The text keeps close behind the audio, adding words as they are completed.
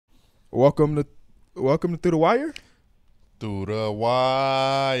Welcome to Through the Wire. Through the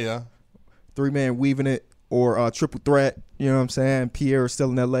wire. 3-man weaving it or triple threat. You know what I'm saying? Pierre is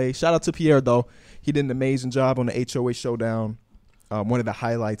still in LA. Shout out to Pierre though. He did an amazing job on the HOA Showdown. One of the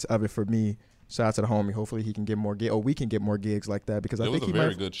highlights of it for me. Shout out to the homie. Hopefully he can get more gigs. We can get more gigs like that because I think he might. It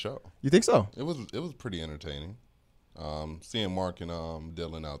was a very good show. You think so? It was pretty entertaining. Seeing Mark and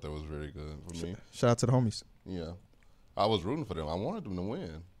Dylan out there was very good for me. Shout out to the homies. Yeah, I was rooting for them. I wanted them to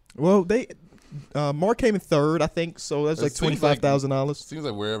win. Well, Mark came in third, I think. So that's like $25,000. Seems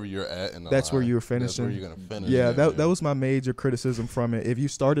like wherever you're at in the that's line, where you were finishing. That's where you're gonna finish. Yeah, that was my major criticism from it. If you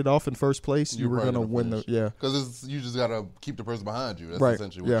started off in first place, you were gonna win the because you just gotta keep the person behind you. That's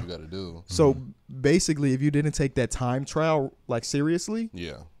essentially what you gotta do. So basically, if you didn't take that time trial like seriously,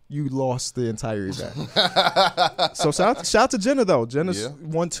 you lost the entire event. So shout out to Jenna though. Jenna's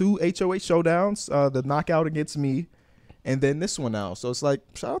won 2 HOA showdowns. The knockout against me. And then this one now. So it's like,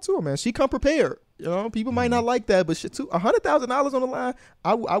 shout out to her, man. She come prepared. You know, people might not like that, but shit, too, $100,000 on the line,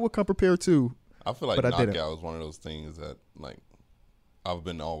 I would come prepared too. I feel like knockout is one of those things that, like, I've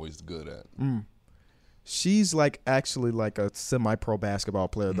been always good at. She's, like, actually, like, a semi-pro basketball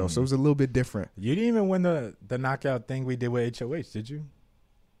player, though, so it was a little bit different. You didn't even win the knockout thing we did with HOH, did you?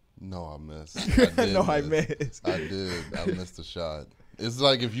 No, I missed. I missed. I did. I missed a shot. It's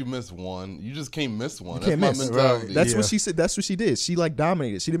like if you miss one, you just can't miss one. That's my mentality. Right. That's what she said. That's what she did. She like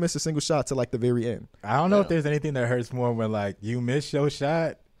dominated. She didn't miss a single shot till like the very end. I don't know if there's anything that hurts more when like you miss your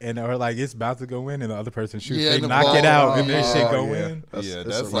shot and or like it's about to go in and the other person shoots. They knock it out and their shit go in.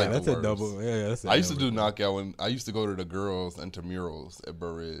 That's a double. Yeah, I used to do knockout when I used to go to the girls intramurals at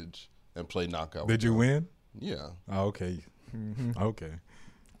Burridge and play knockout. Did you win? Yeah. Oh, okay. Okay.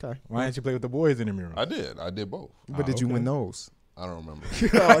 Why didn't you play with the boys in the mural? I did. I did both. But did you win those? I don't remember. You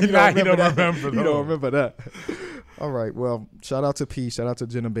don't remember that. All right. Well, shout out to P. Shout out to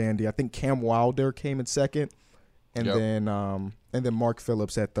Jenna Bandy. I think Cam Wilder came in second, and then Mark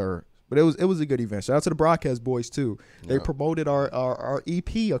Phillips at third. But it was a good event. Shout out to the broadcast boys too. They promoted our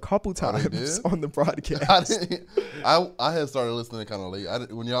EP a couple times on the broadcast. I had started listening kind of late.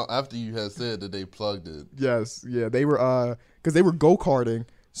 After you had said that they plugged it. Yes. Yeah. They were because they were go karting.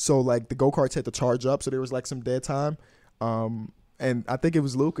 So like the go karts had to charge up. So there was like some dead time. And I think it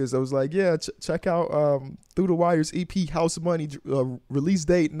was Lucas that was like, yeah, check out Through the Wire's EP, House Money, release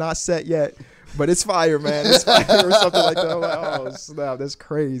date not set yet, but it's fire, man. It's fire or something like that. I'm like, oh, snap, that's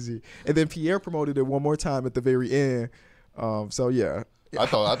crazy. And then Pierre promoted it one more time at the very end. So, yeah. I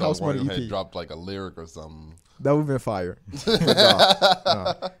thought one of them had dropped like a lyric or something. That would have been fire.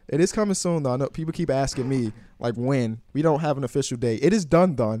 No. It is coming soon, though. I know people keep asking me, like, when. We don't have an official date. It is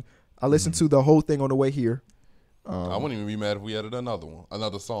done. I listened to the whole thing on the way here. I wouldn't even be mad if we added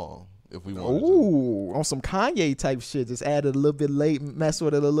another song, if we wanted to. On some Kanye type shit. Just added a little bit late, mess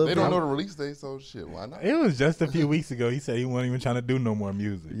with it a little bit. They don't know the release date, so shit, why not? It was just a few weeks ago. He said he wasn't even trying to do no more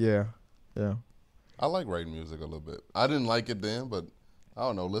music. Yeah. I like writing music a little bit. I didn't like it then, but I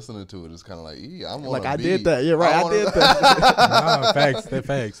don't know. Listening to it is kind of like, I'm like, I did that. Yeah, right. I did that.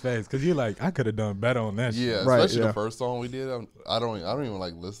 Facts. Because you're like, I could have done better on that shit. Yeah, especially the first song we did. I don't even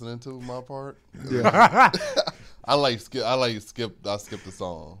like listening to my part. Yeah. I skipped the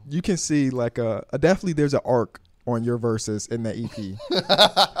song. You can see like definitely there's an arc on your verses in that EP.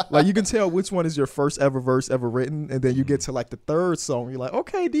 Like you can tell which one is your first ever verse ever written, and then you get to like the third song, you're like,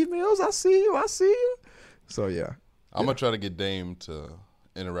 okay, D Mills, I see you. So yeah. I'm gonna try to get Dame to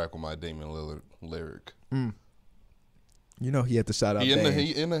interact with my Damian Lillard lyric. You know he had to shout out. He in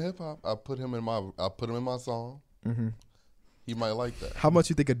the hip hop. I put him in my song. Mm-hmm. He might like that. How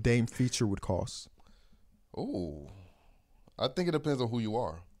much you think a Dame feature would cost? Oh, I think it depends on who you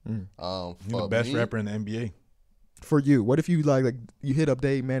are. You're the best rapper in the NBA. For you, what if you like you hit up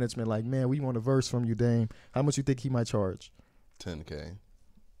Dame management like, man, we want a verse from you, Dame. How much you think he might charge? $10K.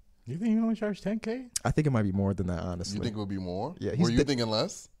 You think you only charge $10K? I think it might be more than that, honestly. You think it would be more? Yeah. Were you thinking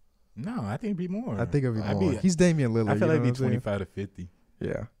less? No, I think it'd be more. I think it'd be more. He's Damian Lillard. I feel like it'd be 25 to 50.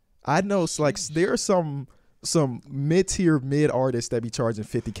 Yeah. I know it's like there are some mid-tier artists that be charging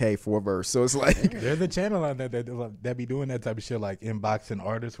 $50K for a verse. So it's like there's a channel on that be doing that type of shit, like inboxing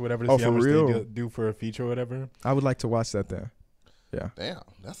artists, whatever. To see how much they do for a feature or whatever. I would like to watch that then. Yeah. Damn,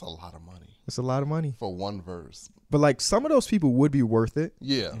 that's a lot of money. It's a lot of money for one verse. But like some of those people would be worth it.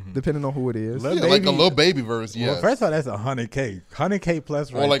 Yeah. Depending on who it is. Like a Lil Baby verse. Yeah. Well, first of all, that's $100K. $100K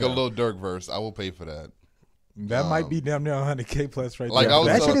plus. Or like a Lil Durk verse. I will pay for that. That might be damn near $100K plus right like there.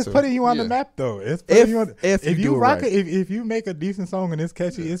 That shit is putting you on the map though. It's putting you on. If you make a decent song and it's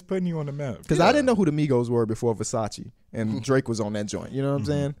catchy, it's putting you on the map. Because I didn't know who the Migos were before Versace and Drake was on that joint. You know what I'm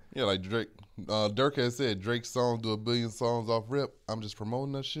saying? Yeah, like Drake. Dirk has said Drake's song do 1 billion songs off rip. I'm just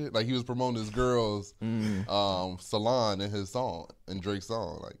promoting that shit. Like he was promoting his girl's salon in his song, in Drake's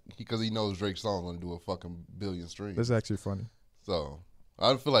song, like because he knows Drake's song gonna do a fucking 1 billion streams. That's actually funny. So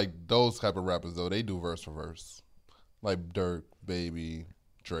I feel like those type of rappers though, they do verse for verse, like Dirk, Baby,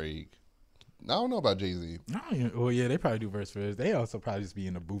 Drake. I don't know about Jay-Z. Well, yeah, they probably do verse for verse. They also probably just be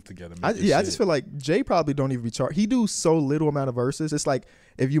in the booth together. I just feel like Jay probably don't even be charged. He do so little amount of verses. It's like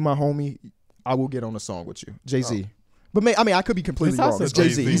if you my homie, I will get on a song with you, Jay-Z. But I could be completely wrong. It's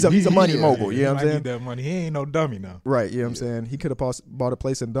Jay-Z. He's a money mogul. You know what I'm saying? That money. He ain't no dummy now. Right. You know what I'm saying? He could have bought a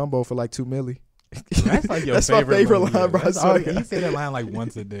place in Dumbo for like $2 million. That's like your That's my favorite line, bro. He say that line like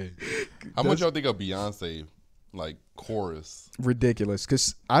once a day. How much y'all think of Beyonce, like chorus? Ridiculous,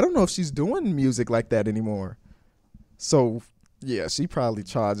 because I don't know if she's doing music like that anymore. So yeah, she probably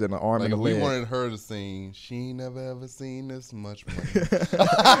charging an arm and a leg. We wanted her to sing "She Ain't Never Ever Seen This Much Money." Shout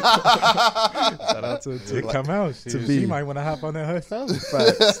out to come out. She might want to hop on that herself.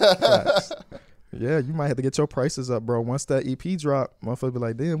 Facts. Yeah, you might have to get your prices up, bro. Once that EP drop, motherfucker be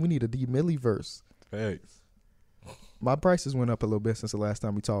like, damn, we need a D Millie verse. Thanks. My prices went up a little bit since the last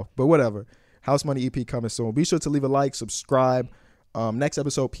time we talked, but whatever. House Money EP coming soon. Be sure to leave a like, subscribe. Next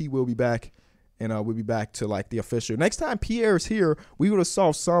episode, P will be back, and we'll be back to like the official. Next time Pierre is here, we would have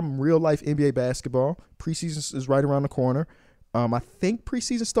saw some real life NBA basketball. Preseason is right around the corner. I think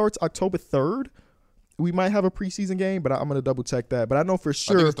preseason starts October 3rd. We might have a preseason game, but I'm going to double check that. But I know for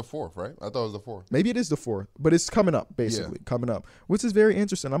sure. I think it's the 4th, right? I thought it was the 4th. Maybe it is the 4th, but it's coming up, basically. Yeah. Coming up, which is very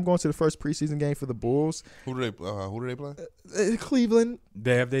interesting. I'm going to the first preseason game for the Bulls. Who do they play? Cleveland.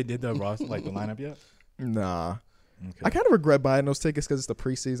 They did the roster, like the lineup yet? Nah. Okay. I kind of regret buying those tickets because it's the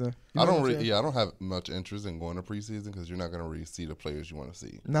preseason. I don't have much interest in going to preseason because you're not going to really see the players you want to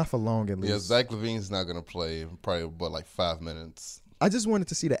see. Not for long, at least. Yeah, Zach LaVine's not going to play probably but like 5 minutes. I just wanted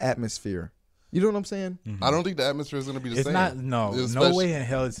to see the atmosphere. You know what I'm saying? Mm-hmm. I don't think the atmosphere is going to be the same. No way in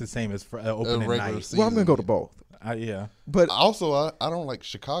hell it's the same as for opening night. Season. Well, I'm going to go to both. Yeah. But also, I don't like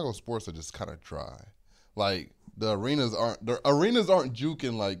Chicago sports are just kind of dry. Like the arenas aren't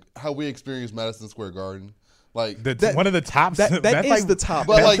juking like how we experienced Madison Square Garden. Like one of the tops. That is like the top.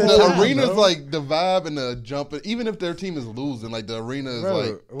 But like the arena's like the vibe and the jump. Even if their team is losing, like the arena is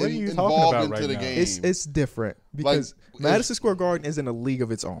like involved into the game. It's different because like, Madison Square Garden is in a league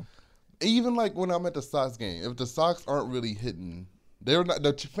of its own. Even like when I'm at the Sox game, if the Sox aren't really hitting, they're not.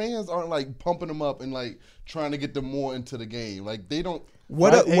 The fans aren't like pumping them up and like trying to get them more into the game. Like they don't.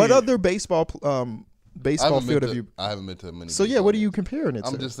 What other baseball field have you? I haven't been to many. So yeah, what are you comparing it to?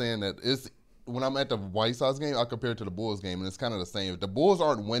 I'm just saying that it's when I'm at the White Sox game, I compare it to the Bulls game, and it's kind of the same. If the Bulls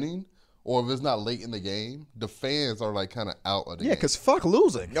aren't winning, or if it's not late in the game, the fans are like kind of out of the game. Yeah, because fuck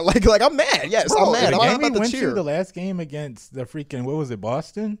losing. Like I'm mad. Yes, bro, I'm mad. I'm about to cheer. The last game against the freaking what was it,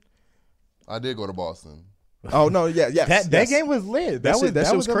 Boston? I did go to Boston. Oh no, yes. That game was lit.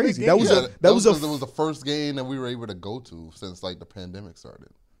 That was crazy. It was the first game that we were able to go to since like the pandemic started.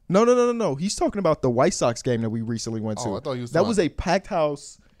 No. He's talking about the White Sox game that we recently went to. Oh, I thought he was. That was a packed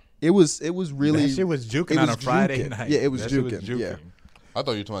house. It was really. That shit was juking on a Friday night. Yeah, it was juking. Yeah. I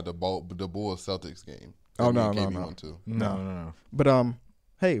thought you were talking about the Bulls Celtics game. Oh no. No. But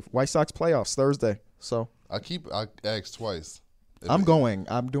hey, White Sox playoffs Thursday. So I asked twice. I'm going.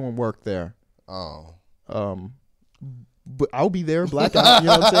 I'm doing work there. Oh. But I'll be there, blackout. You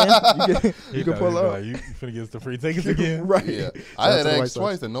know what I'm saying? You can pull up. Like, you finna get us the free tickets again, right? Yeah. I had asked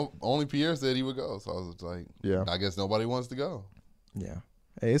twice, and only Pierre said he would go. So I was like, yeah. I guess nobody wants to go. Yeah.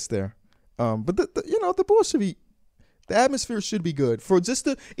 Hey, it's there. But the Bulls should be. The atmosphere should be good for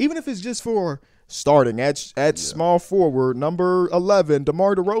even if it's just for starting at small forward number 11,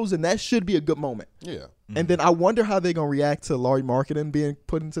 DeMar DeRozan. That should be a good moment. Yeah. Mm-hmm. And then I wonder how they're gonna react to Larry Marketing being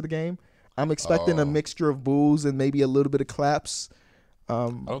put into the game. I'm expecting a mixture of boos and maybe a little bit of claps. I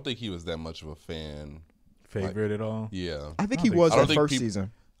don't think he was that much of a fan favorite at all. Yeah, I think he was that first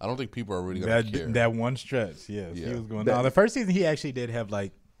season. I don't think people are really gonna care. That one stretch. Yes, he was going. No, the first season he actually did have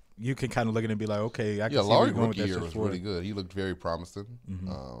like. You can kind of look at it and be like, okay, I can see Larry where rookie year was really good. He looked very promising.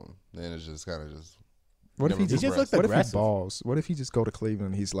 Mm-hmm. Then it's just kind of just. What if he just looked aggressive? What if he balls? What if he just go to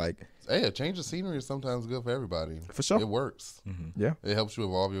Cleveland? He's like, hey, a change of scenery is sometimes good for everybody. For sure, it works. Mm-hmm. Yeah, it helps you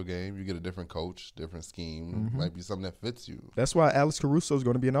evolve your game. You get a different coach, different scheme. Mm-hmm. Might be something that fits you. That's why Alex Caruso is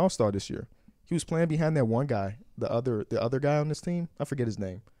going to be an all-star this year. He was playing behind that one guy, the other guy on this team. I forget his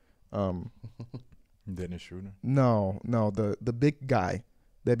name. Dennis Schroeder. No, the big guy.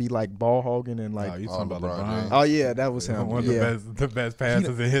 that be like ball hogging and like. Oh, you talking about LeBron? James. Oh yeah, that was him. One of yeah. the best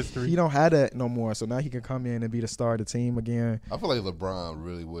passes in history. He don't have that no more, so now he can come in and be the star of the team again. I feel like LeBron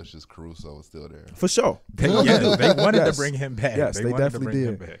really wishes Caruso was still there. For sure. They wanted Yes. to bring him back. Yes, they wanted to definitely bring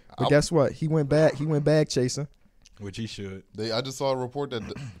him did. back, But guess what? He went bag chasing. which he should. I just saw a report that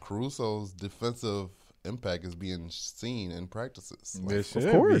Caruso's defensive impact is being seen in practices. They Like should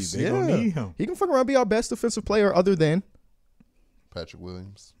Of course, be. They yeah. gonna need him. He can fuck around and be our best defensive player other than Patrick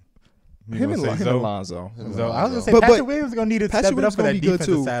Williams. You him gonna and say him and Zoe? Lonzo. Him and So I was gonna say But- Patrick Williams is gonna need to Patrick step it Williams up for gonna that be good,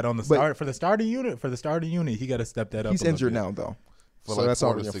 defensive too. side on the But- start for the starting unit. For the starting unit, he got to step that up. He's a little injured bit. now though, For so like that's 4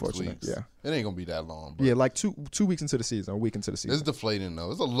 already to 6 unfortunate. weeks. Yeah, It ain't gonna be that long. But yeah, like two weeks into the season, a week into the it's season. deflating though.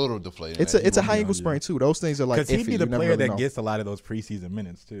 It's a little deflating. It's that a he it's a won't high be ankle on. sprain too. Those things are like Because he'd iffy. be the You never player really that know. gets a lot of those preseason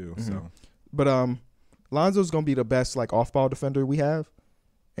minutes too. So But Lonzo's gonna be the best like off ball defender we have,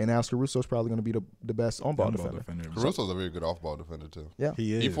 and Alex Caruso's probably gonna be the best on ball on-ball defender. defender. Caruso's a very good off-ball defender too. Yeah,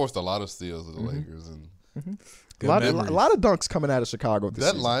 He is. He forced a lot of steals to the Lakers, and Good a memories. lot of dunks coming out of Chicago this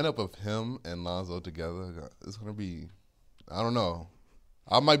that season. lineup of him and Lonzo together is gonna be. I don't know.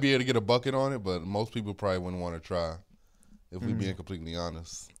 I might be able to get a bucket on it, but most people probably wouldn't want to try. If we're being completely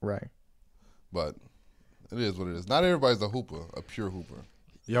honest, Right. but it is what it is. Not everybody's a hooper, a pure hooper.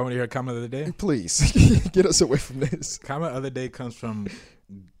 Y'all want to hear a comment of the day? Please get us away from this. Comment of the day comes from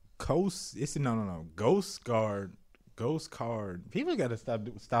Ghost. It's no. Ghost Guard. Ghost Card. People got to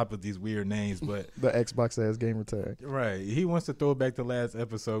stop with these weird names, but The Xbox ass gamer tag. right. He wants to throw back to last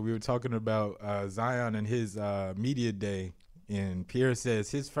episode. We were talking about Zion and his media day, and Pierre says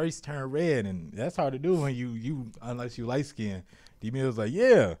his face turned red, and that's hard to do when you unless you light skin. D-Mill's like,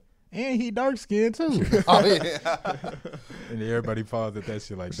 yeah, and he dark skinned too. Oh yeah. And everybody paused at that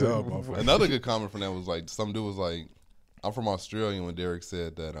shit like, duh, motherfucker. Another good comment from that was like some dude was like, "I'm from Australia." When Derek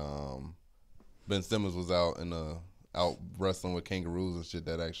said that Ben Simmons was out wrestling with kangaroos and shit,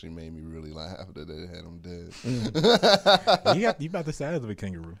 that actually made me really laugh that they had him dead. You about the size of a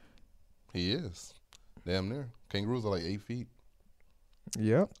kangaroo. He is damn near. Kangaroos are like 8 feet,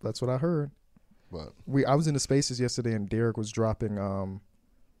 Yep, that's what I heard. but I was in the spaces yesterday, and Derek was dropping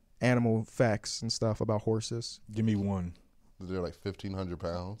animal facts and stuff about horses. Give me one. they're like 1,500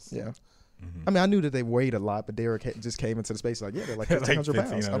 pounds. Yeah. I mean, I knew that they weighed a lot, but Derek just came into the space like, yeah, they're like Like 1,500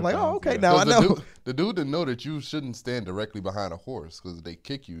 pounds. I'm 1,500 like, oh, pounds, okay, yeah. now I 'Cause know. The dude didn't know that you shouldn't stand directly behind a horse because they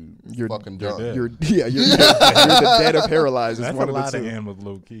kick you. You're fucking dead. done. You're the dead or paralyzed. Is That's one a of lot the of two. animals,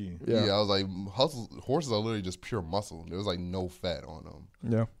 low key. Yeah. Yeah. I was like, horses are literally just pure muscle. There's like no fat on them,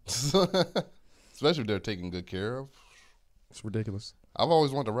 Yeah, especially if they're taken good care of. it's ridiculous. I've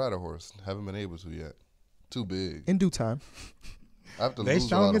always wanted to ride a horse. Haven't been able to yet. Too big. In due time. I have to They lose a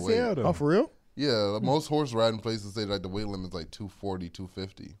strong lot of as weight. hell though. Oh, for real? Yeah, most horse riding places say like the weight limit is like 240,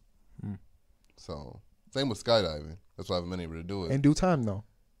 250. So same with skydiving. That's why I haven't been able to do it. In due time, though.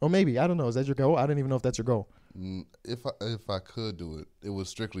 Or maybe, I don't know. Is that your goal? I didn't even know if that's your goal. If I could do it, it was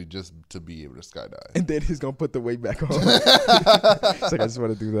strictly just to be able to skydive. And then he's going to put the weight back on. It's like, I just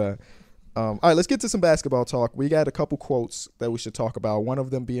want to do that. All right, let's get to some basketball talk. We got a couple quotes that we should talk about. One of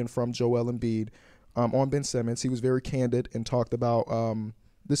them being from Joel Embiid on Ben Simmons. He was very candid and talked about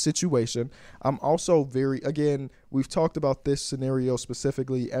the situation. I'm also again, we've talked about this scenario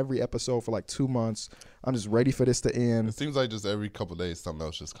specifically every episode for like 2 months. I'm just ready for this to end. It seems like just every couple of days something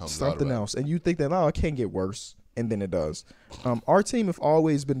else just comes out. Something about else. And you think that, oh, it can't get worse. And then it does. Our team have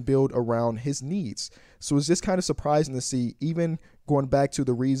always been built around his needs. So it's just kind of surprising to see, even going back to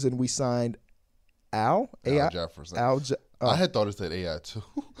the reason we signed Al Jefferson. I I had thought it said AI too,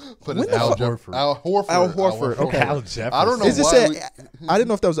 but When it's the Al fuck- Horford. Al Horford. Al Horford, okay. Al Jefferson. I don't know It just why. said, I didn't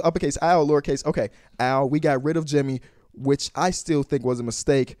know if that was uppercase Al or lowercase. Okay, Al, we got rid of Jimmy, which I still think was a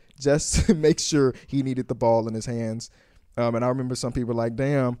mistake, just to make sure he needed the ball in his hands. And I remember some people like,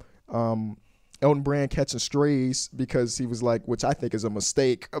 damn, Elton Brand catching strays because he was like, which I think is a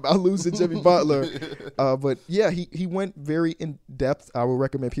mistake about losing Jimmy Butler. But yeah, he went very in depth. I would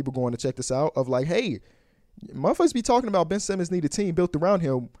recommend people going to check this out of like, hey, motherfuckers be talking about Ben Simmons need a team built around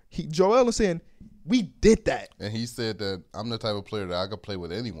him. Joel is saying, we did that. And he said that I'm the type of player that I could play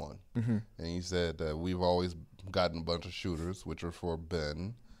with anyone. Mm-hmm. And he said that we've always gotten a bunch of shooters, which are for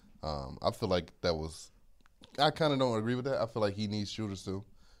Ben. I feel like I kind of don't agree with that. I feel like he needs shooters too.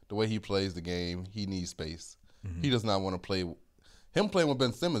 The way he plays the game, he needs space. He does not want to play. Him playing with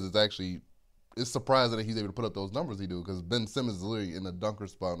Ben Simmons is actually, it's surprising that he's able to put up those numbers he do because Ben Simmons is literally in the dunker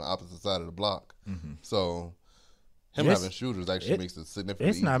spot on the opposite side of the block. So him Yes. having shooters actually makes it significantly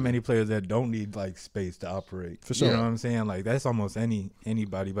It's not easier. many players that don't need like space to operate. For sure. You know what I'm saying? Like that's almost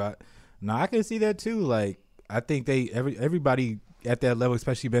anybody. But no, I can see that too. Like I think everybody at that level,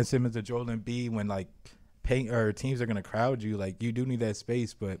 especially Ben Simmons or Joel Embiid, when like teams are gonna crowd you. Like you do need that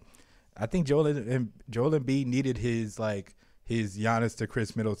space, but I think Joel Embiid needed his Giannis to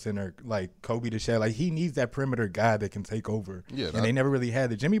Chris Middleton or like Kobe to Shaq. Like he needs that perimeter guy that can take over. Yeah, and they never really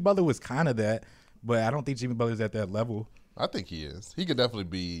had it. Jimmy Butler was kind of that, but I don't think Jimmy Butler's at that level. I think he is. He could definitely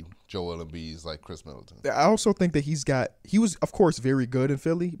be Joel Embiid's like Chris Middleton. I also think that he was, of course, very good in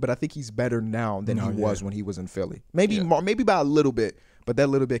Philly, but I think he's better now than he was when he was in Philly. Maybe by a little bit, but that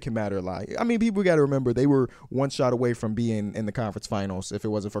little bit can matter a lot. I mean, people got to remember they were one shot away from being in the conference finals if it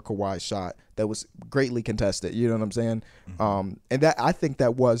wasn't for Kawhi's shot that was greatly contested. You know what I'm saying? Mm-hmm. And that I think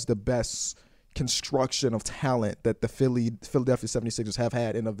that was the best construction of talent that the Philadelphia 76ers have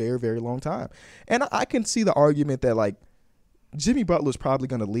had in a very, very long time. And I can see the argument that like Jimmy Butler's probably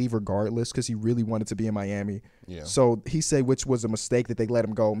going to leave regardless because he really wanted to be in Miami. Yeah. So he said which was a mistake that they let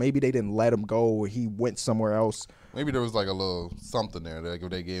him go. Maybe they didn't let him go or he went somewhere else. Maybe there was like a little something there. Like if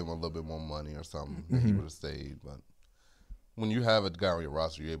they gave him a little bit more money or something, then he would have stayed. But when you have a guy on your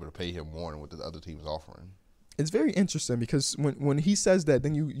roster, you're able to pay him more than what the other team's offering. It's very interesting because when he says that,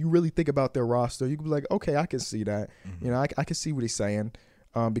 then you really think about their roster. You can be like, okay, I can see that. Mm-hmm. You know, I can see what he's saying.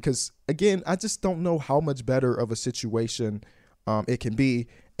 Because, again, I just don't know how much better of a situation it can be.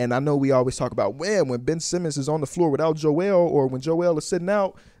 And I know we always talk about when Ben Simmons is on the floor without Joel or when Joel is sitting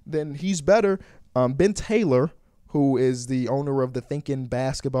out, then he's better. Ben Taylor, who is the owner of the Thinking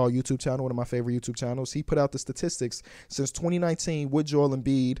Basketball YouTube channel, one of my favorite YouTube channels, he put out the statistics. Since 2019 with Joel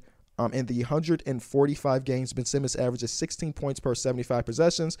Embiid, in the 145 games, Ben Simmons averages 16 points per 75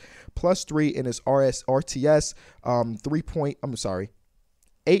 possessions, +3 in his RTS,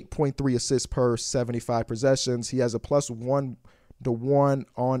 8.3 assists per 75 possessions. He has a +1 to 1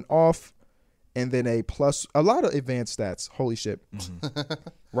 on off, and then a lot of advanced stats. Holy shit. Mm-hmm.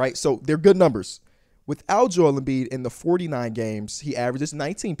 Right? So they're good numbers. Without Joel Embiid in the 49 games, he averages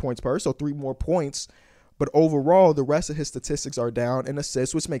 19 points per, so 3 more points. But overall, the rest of his statistics are down in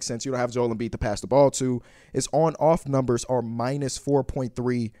assists, which makes sense. You don't have Joel Embiid to pass the ball to. His on-off numbers are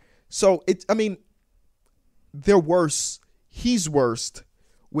 -4.3. So, they're worse. He's worst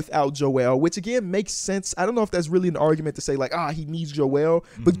without Joel, which, again, makes sense. I don't know if that's really an argument to say, like, he needs Joel,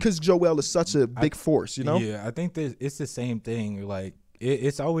 but because Joel is such a big force, you know? Yeah, I think that it's the same thing. Like,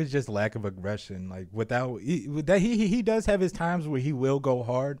 it's always just lack of aggression. Like, he does have his times where he will go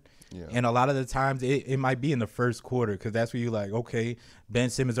hard. Yeah. And a lot of the times it might be in the first quarter because that's where you're like, okay, Ben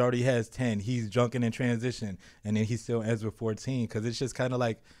Simmons already has 10. He's junking in transition. And then he still ends with 14 because it's just kind of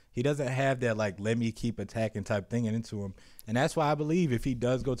like he doesn't have that, like, let me keep attacking type thing into him. And that's why I believe if he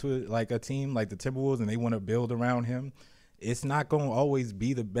does go to, like, a team like the Timberwolves and they want to build around him, it's not going to always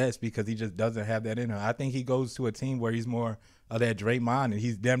be the best because he just doesn't have that in him. I think he goes to a team where he's more of that Draymond and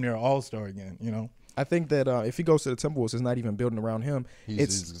he's damn near all-star again, you know? I think that if he goes to the Timberwolves, it's not even building around him.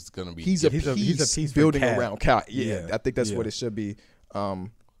 He's going to be. He's a piece building around Cat. Yeah, I think that's what it should be.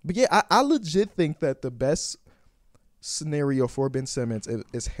 But yeah, I legit think that the best scenario for Ben Simmons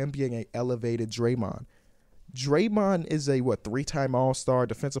is him being an elevated Draymond. Draymond is a 3-time All-Star,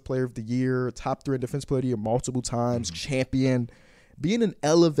 Defensive Player of the Year, top 3 in Defensive Player of the Year multiple times, champion. Being an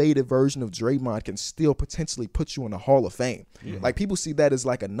elevated version of Draymond can still potentially put you in the Hall of Fame. Yeah. Like, people see that as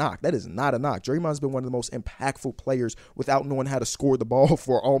like a knock. That is not a knock. Draymond's been one of the most impactful players without knowing how to score the ball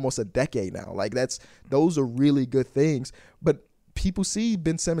for almost a decade now. Like, those are really good things. But people see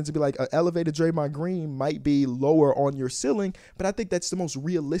Ben Simmons and be like, an elevated Draymond Green might be lower on your ceiling, but I think that's the most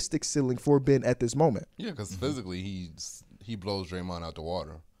realistic ceiling for Ben at this moment. Yeah, because physically he blows Draymond out the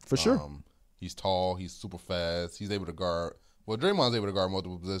water. For sure. He's tall. He's super fast. He's able to guard. Well, Draymond's able to guard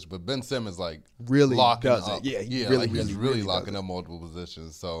multiple positions, but Ben Simmons really locking does up. it. Yeah, he's really locking up multiple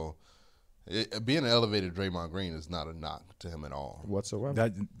positions. So being an elevated Draymond Green is not a knock to him at all whatsoever.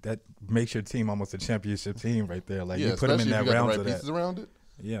 That makes your team almost a championship team right there. Like, you put him in that round. You got round the right pieces around it.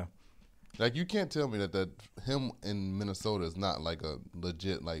 Yeah. Like, you can't tell me that him in Minnesota is not like a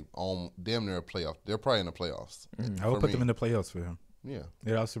legit, like, damn near a playoff. They're probably in the playoffs. I would put them in the playoffs for him. Yeah.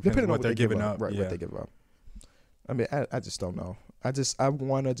 It also depends on what they're giving up. Right, what they give up. I mean, I just don't know. I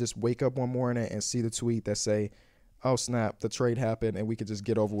want to just wake up one morning and see the tweet that say, oh, snap, the trade happened, and we could just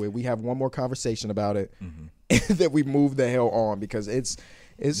get over with. We have one more conversation about it, and then we move the hell on because it's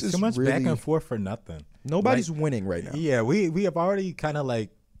just too much really, back and forth for nothing. Nobody's winning right now. Yeah, we have already kind of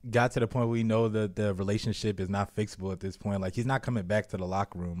like got to the point where we know that the relationship is not fixable at this point. Like, he's not coming back to the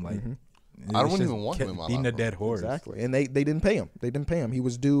locker room. Like, I wouldn't even want him in my beating locker a dead horse. Exactly, and they didn't pay him. They didn't pay him. He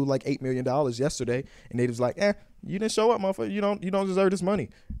was due like $8 million yesterday, and they was like, you didn't show up, motherfucker. You don't deserve this money.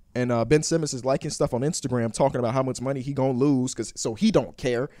 And Ben Simmons is liking stuff on Instagram talking about how much money he gonna lose so he don't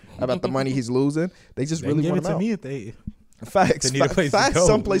care about the money he's losing. They just really want him out. Give it to me if they. Facts. They need a place to Facts. go.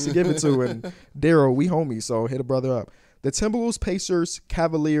 Some place to give it to. And Daryl, we homies, so hit a brother up. The Timberwolves, Pacers,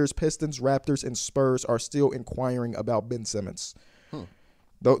 Cavaliers, Pistons, Raptors, and Spurs are still inquiring about Ben Simmons.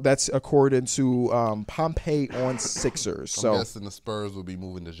 Though that's according to Pompey on Sixers. I'm So guessing the Spurs will be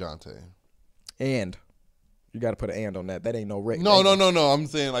moving DeJounte. and you got to put an and on that. That ain't no rate. No. I'm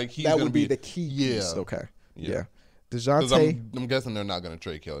saying like he's That gonna would be the key Yeah. piece. Okay. Yeah. Because DeJounte. I'm guessing they're not going to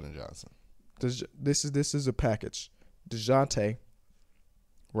trade Keldon Johnson. This is a package. DeJounte,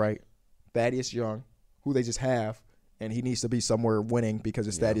 right? Thaddeus Young, who they just have, and he needs to be somewhere winning because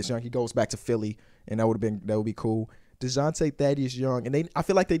it's Thaddeus Young. He goes back to Philly, and that would be cool. DeJounte, Thaddeus Young, and I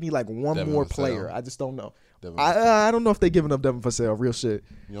feel like they need like one Devin more Vassell. player. I just don't know. Devin Vassell. I don't know if they're giving up Devin Vassell. Real shit.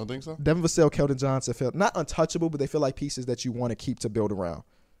 You don't think so? Devin Vassell, Keldon Johnson feel not untouchable, but they feel like pieces that you want to keep to build around.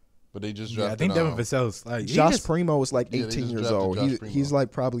 But they just Yeah, I drafted. think Devin Vassell's like he Josh just- Primo is like Yeah, they 18 just years drafted old. Josh Primo. He's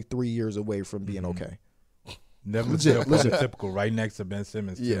like probably 3 years away from being okay. Devin Legit, Vassell legit. typical right next to Ben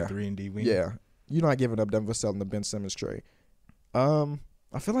Simmons. Yeah. 3-and-D wing. Yeah, you're not giving up Devin Vassell in the Ben Simmons trade.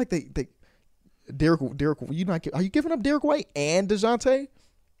 I feel like they Derek, are you giving up Derek White and DeJounte?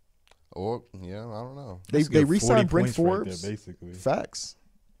 Or yeah, I don't know. They That's a good re-signed 40 Brent points right Forbes. there, basically. Facts.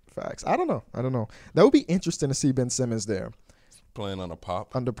 I don't know. That would be interesting to see Ben Simmons there. Playing on a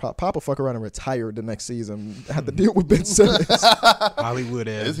pop. Under Pop will fuck around and retire the next season. Have to deal with Ben Simmons. Hollywood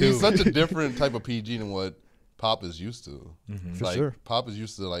ass He's dude. such a different type of PG than what Pop is used to. For Like sure. Pop is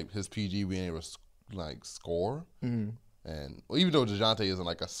used to like his PG being able to like score, Mm-hmm. and well, even though DeJounte isn't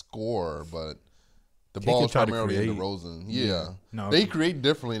like a scorer, but the He ball can is try to primarily in create. DeRozan. Yeah, No, they create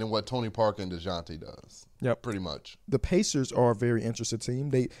differently than what Tony Parker and DeJounte does. Yep. Pretty much. The Pacers are a very interesting team.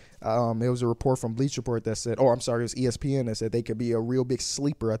 There was a report from Bleacher Report that said, it was ESPN that said they could be a real big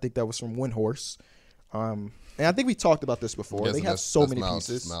sleeper. I think that was from Windhorse. And I think we talked about this before. Guessing They have that's- so that's many Miles,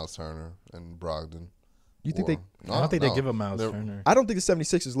 pieces. Miles Turner and Brogdon. You think Or- they? I don't think no, they give him Miles they're- Turner. I don't think the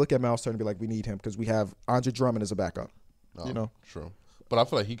 76ers look at Miles Turner and be like, we need him because we have Andre Drummond as a backup. No, You know? true. But I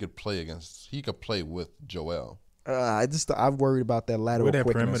feel like he could play with Joel. I'm worried about that lateral With that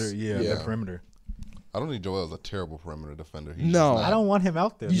quickness. perimeter, yeah, that perimeter. I don't think Joel's a terrible perimeter defender. He's No. just not- I don't want him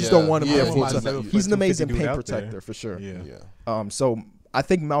out there. You just Yeah, don't want him yeah, there full he's time. not- He's an amazing 250 dude paint out there. protector for sure. Yeah. So I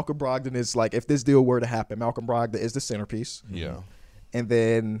think Malcolm Brogdon is like, if this deal were to happen, Malcolm Brogdon is the centerpiece, Yeah. and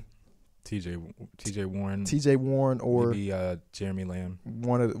then TJ Warren, T.J. Warren or maybe Jeremy Lamb.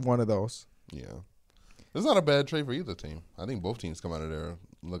 one of those. Yeah. It's not a bad trade for either team. I think both teams come out of there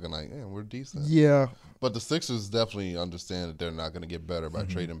looking like, yeah, we're decent. Yeah, But the Sixers definitely understand that they're not going to get better by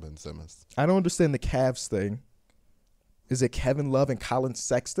trading Ben Simmons. I don't understand the Cavs thing. Is it Kevin Love and Colin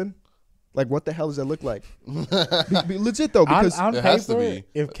Sexton? Like, what the hell does that look like? be legit though, because on It has to paper,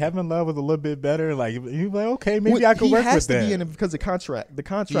 be. if Kevin Love was a little bit better, like you'd be like, okay, maybe Well, I could he work has with to that. be in it because the contract. The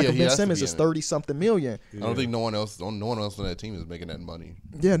contract Yeah, of he Ben has to Simmons be is in it. 30-something million. I don't think no one else on that team is making that money.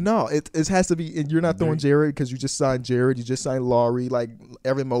 Yeah, no, it has to be. And you're not throwing Jared because you just signed Jared. You just signed Laurie. Like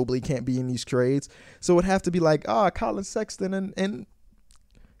Evan Mobley can't be in these trades, so it'd have to be like Colin Sexton and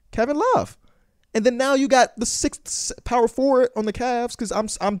Kevin Love, and then now you got the sixth power forward on the Cavs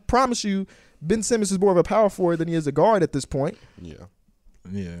because I'm promise you Ben Simmons is more of a power forward than he is a guard at this point. Yeah.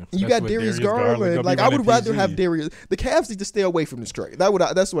 Yeah, You got Darius Garland. gonna Like be I would running rather PG. have Darius. The Cavs need to stay away from this trade.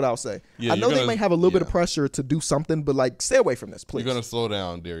 That's what I'll say. Yeah, I know you're they gonna- might have a little bit of yeah. pressure to do something, but like stay away from this, please. You're going to slow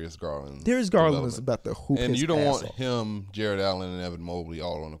down Darius Garland. Darius Garland is about to hoop And his you don't ass want off. him, Jared Allen, and Evan Mobley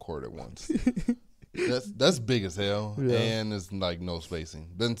all on the court at once. That's big as hell, Yeah. and it's like no spacing.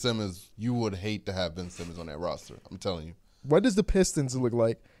 Ben Simmons, you would hate to have Ben Simmons on that roster. I'm telling you. What does the Pistons look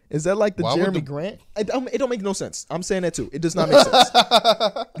like? Is that like the Why would Jeremy the- Grant? It don't make no sense. I'm saying that too. It does not make sense.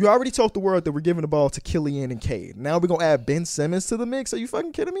 You already told the world that we're giving the ball to Killian and Cade. Now we're gonna add Ben Simmons to the mix. Are you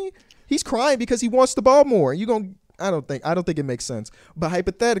fucking kidding me? He's crying because he wants the ball more. You gonna? I don't think it makes sense. But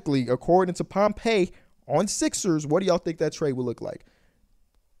hypothetically, according to Pompey on Sixers, what do y'all think that trade would look like?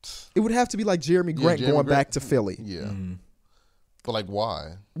 It would have to be like Jeremy Grant Jeremy going Grant- back to Philly. Yeah. But like,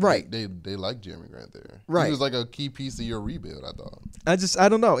 why? Right. They like Jeremy Grant there. Right. He was like a key piece of your rebuild. I thought. I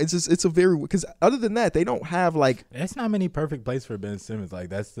don't know. It's a very because other than that, they don't have like That's not many perfect plays for Ben Simmons. Like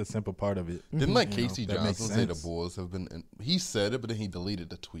that's the simple part of it. Didn't like You know, Casey that makes Johnson say the sense. Bulls have been? He said it, but then he deleted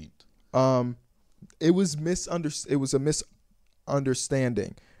the tweet. it was a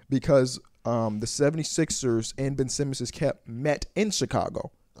misunderstanding because the 76ers and Ben Simmons' kept met in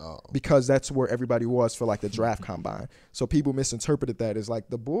Chicago. Oh. Because that's where everybody was for like the draft combine. So people misinterpreted that as like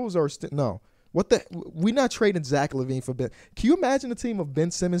the Bulls are no. What the? We're not trading Zach LaVine for Ben. Can you imagine a team of Ben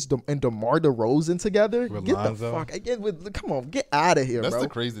Simmons and DeMar DeRozan together? With Get Lonzo? the fuck. Come on, get out of here, That's bro. the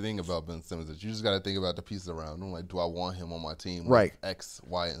crazy thing about Ben Simmons is you just got to think about the pieces around him. Like, do I want him on my team? With Right. X,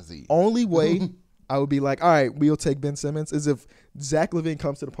 Y, and Z. Only way I would be like, all right, we'll take Ben Simmons, is if Zach LaVine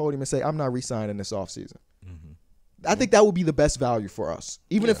comes to the podium and say, I'm not re-signing this offseason. I think that would be the best value for us.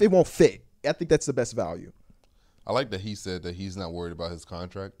 Even if it won't fit, I think that's the best value. I like that he said that he's not worried about his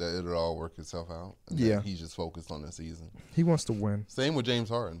contract, that it'll all work itself out. And that he's just focused on the season. He wants to win. Same with James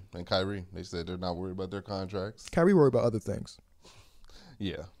Harden and Kyrie. They said they're not worried about their contracts. Kyrie worried about other things.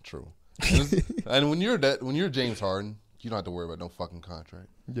 Yeah, true. And when you're James Harden, you don't have to worry about no fucking contract.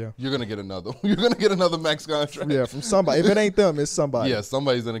 Yeah. You're gonna get another. You're gonna get another max contract. Yeah, from somebody. If it ain't them, it's somebody. Yeah,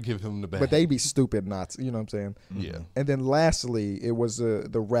 somebody's gonna give him the bag. But they'd be stupid not to, you know what I'm saying? Yeah. And then lastly, it was the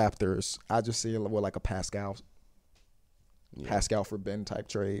Raptors. I just see it with like a Pascal for Ben type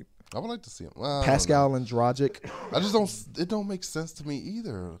trade. I would like to see him. Well, Pascal and Dragic. I just don't. It don't make sense to me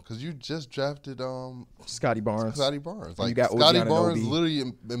either because you just drafted Scotty Barnes. Like you got Scotty OG Barnes, Anunoby. literally,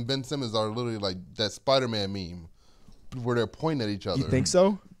 and Ben Simmons are literally like that Spider-Man meme where they're pointing at each other. You think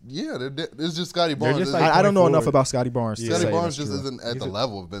so? Yeah, it's just Scotty Barnes. just It's- like- I don't know forward. enough about Scotty Barnes. to Scotty say Barnes that's just true. isn't at the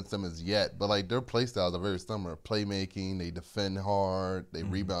level of Ben Simmons yet, but like their play styles are very similar. Playmaking, they defend hard, they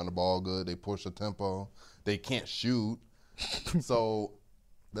rebound the ball good, they push the tempo, they can't shoot. So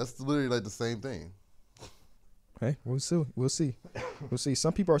that's literally like the same thing. Hey, we'll see. We'll see.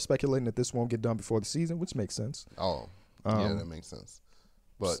 Some people are speculating that this won't get done before the season, which makes sense. Oh, yeah, that makes sense.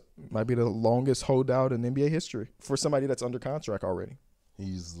 But Might be the longest holdout in NBA history for somebody that's under contract already.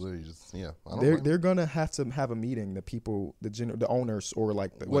 he's literally just I don't They're gonna have to have a meeting. The people, the owners, or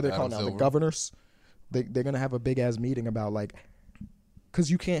like what they're Adam calling now, the Silver? governors. They're gonna have a big ass meeting about like, because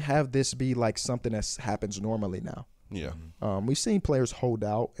you can't have this be like something that happens normally now. Yeah. We've seen players hold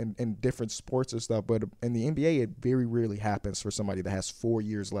out in different sports and stuff, but in the NBA, it very rarely happens for somebody that has 4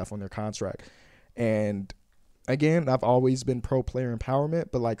 years left on their contract. And again, I've always been pro player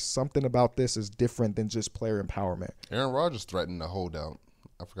empowerment, but like something about this is different than just player empowerment. Aaron Rodgers threatened to hold out.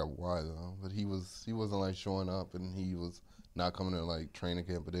 I forgot why though, but he wasn't like showing up and he was not coming to like training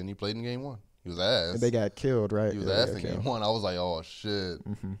camp. But then he played in game one. He was ass. And they got killed, right? He was Yeah, ass they in got game killed. one. I was like, oh shit.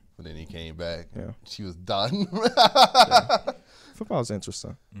 But then he came back. Yeah. She was done. Football's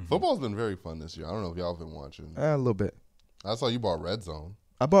interesting. Football's been very fun this year. I don't know if y'all have been watching. A little bit. I saw you bought Red Zone.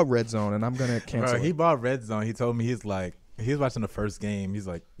 I bought Red Zone, and I'm gonna cancel. Bro, he it. bought Red Zone. He told me he was watching the first game. He's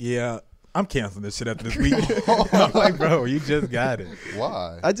like, yeah, I'm canceling this shit after this week. I'm like, bro, you just got it.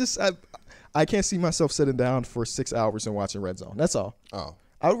 Why? I can't see myself sitting down for 6 hours and watching Red Zone. That's all. Oh.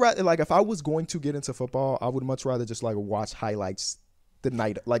 I would rather, like, if I was going to get into football, I would much rather just like watch highlights the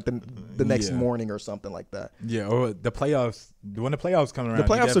night, like the next Yeah. morning or something like that. Yeah, or the playoffs. When the playoffs come around, The you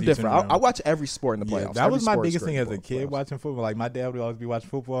playoffs are definitely different. tune I around. watch every sport in the Yeah, playoffs. that Every was my sport is biggest great thing in as a the kid playoffs. watching football. Like my dad would always be watching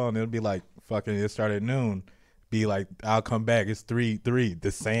football, and it would be like fucking. It started at noon. Be like, I'll come back. It's 3-3.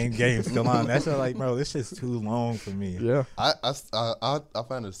 The same game still on. That's just like, bro, this shit's too long for me. Yeah. I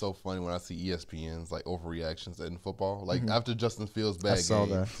find it so funny when I see ESPN's like overreactions in football. Like after Justin Fields' bad I saw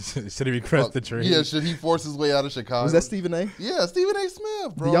game. that. Should he request the trade? Yeah, should he force his way out of Chicago? Was that Stephen A? Yeah, Stephen A.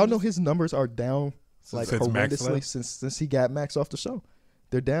 Smith, bro. Do y'all know his numbers are down like Since Max horrendously left? since he got Max off the show?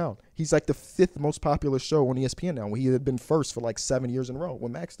 They're down. He's like the 5th most popular show on ESPN now. He had been first for like 7 years in a row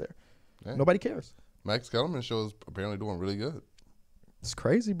with Max there. Yeah. Nobody cares. Max Kellerman show is apparently doing really good. It's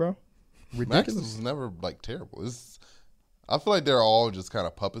crazy, bro. Max Ridiculous. was never like terrible. I feel like they're all just kind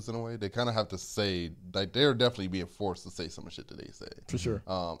of puppets in a way. They kind of have to say, like, they're definitely being forced to say some of the shit that they say. For sure.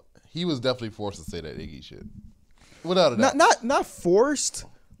 He was definitely forced to say that Iggy shit, without a doubt. Not forced,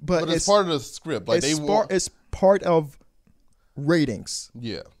 but But it's part of the script. Like it's part of ratings.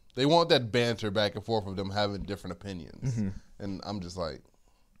 yeah, they want that banter back and forth of them having different opinions, and I'm just like,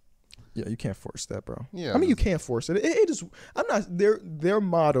 Yeah, you can't force that, bro. Yeah, I mean, you can't force it. It is. I'm not. Their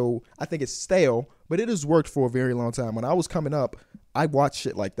motto, I think, is stale, but it has worked for a very long time. When I was coming up, I watched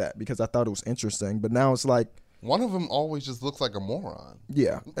shit like that because I thought it was interesting. But now it's like, one of them always just looks like a moron.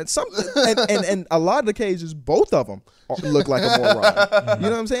 yeah, and a lot of the cases, both of them look like a moron. You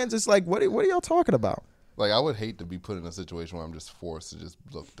know what I'm saying? Just like, what are y'all talking about? Like, I would hate to be put in a situation where I'm just forced to just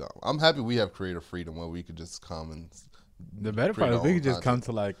look dumb. I'm happy we have creative freedom where we could just come and. The better part create is our we own could just come content.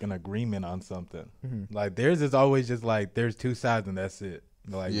 to like an agreement on something. Like theirs is always just like there's two sides and that's it.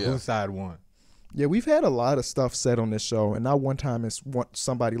 Like Yeah. whose side won? Yeah, we've had a lot of stuff said on this show, and not one time is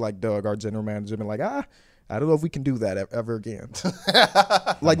somebody like Doug, our general manager, been like, I don't know if we can do that ever again.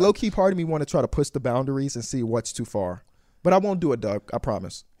 Like, low key, part of me want to try to push the boundaries and see what's too far. But I won't do it, Doug. I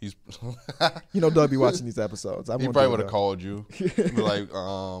promise. He's. You know, Doug be watching these episodes. I He won't probably do would it, have Doug. called you. Be like,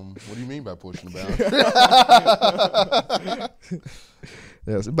 what do you mean by pushing the boundary?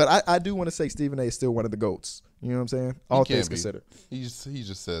 Yes, but I do want to say Stephen A is still one of the GOATs. You know what I'm saying? All can things be. considered. He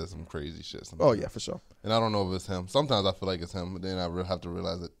just says some crazy shit. Oh, Sometimes. yeah, for sure. And I don't know if it's him. Sometimes I feel like it's him, but then I have to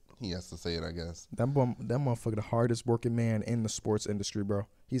realize that he has to say it, I guess. That motherfucker, the hardest working man in the sports industry, bro.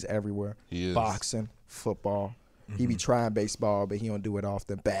 He's everywhere. He is. Boxing, football. He be trying baseball, but he don't do it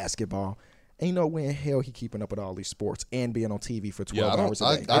often. Basketball. Ain't no way in hell he keeping up with all these sports and being on TV for 12 hours a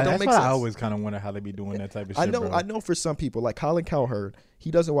day. It don't That's make why sense. I always kind of wonder how they be doing that type of shit. I know for some people, like Colin Cowherd,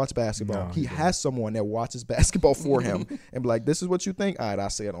 he doesn't watch basketball. No, he has someone that watches basketball for him and be like, this is what you think? All right, I'll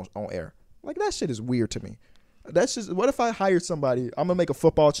say it on air. Like, that shit is weird to me. That's just, what if I hired somebody, I'm going to make a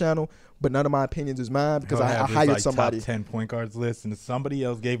football channel, but none of my opinions is mine because I hired like somebody. Top 10 point guards list, and somebody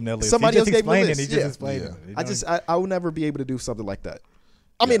else gave him that list. Somebody else gave him the list. He just explained it. You know? I will never be able to do something like that.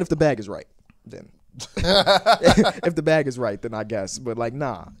 I mean, if the bag is right, then. If the bag is right, then I guess. But like,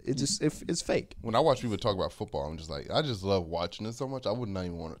 nah, it's fake. When I watch people talk about football, I'm just like, I just love watching it so much. I would not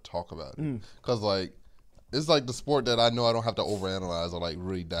even want to talk about it because like, it's like the sport that I know I don't have to overanalyze or like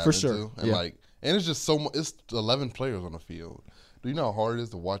really dive into. Sure. And like, and it's just so much. It's 11 players on the field. Do you know how hard it is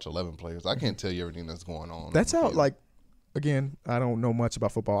to watch 11 players? I can't tell you everything that's going on. That's how field. like, again, I don't know much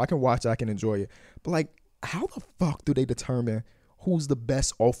about football. I can watch it, I can enjoy it, but like, how the fuck do they determine who's the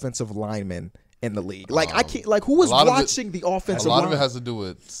best offensive lineman in the league? Like, I can't. Like, who is watching the offensive line? A lot of it has to do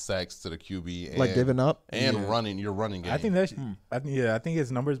with sacks to the QB, and, like giving up and running your running game. I think that's. I think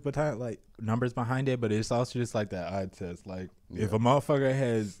it's numbers behind it, but it's also just like that eye test. Like, if a motherfucker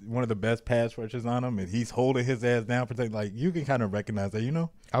has one of the best pass rushers on him and he's holding his ass down, like you can kind of recognize that. You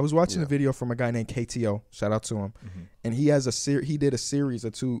know. I was watching a video from a guy named KTO. Shout out to him, and he has he did a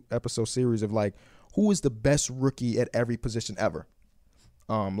 2-episode series of like who is the best rookie at every position ever.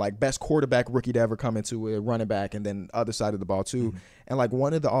 Like best quarterback rookie to ever come into a running back, and then other side of the ball too. And like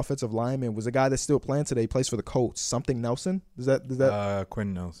one of the offensive linemen was a guy that's still playing today, plays for the Colts. Something Nelson? Is that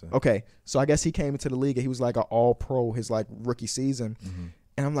Quentin Nelson? Okay, so I guess he came into the league and he was like an All Pro his like rookie season.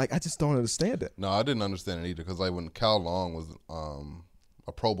 And I'm like, I just don't understand it. No, I didn't understand it either because like when Cal Long was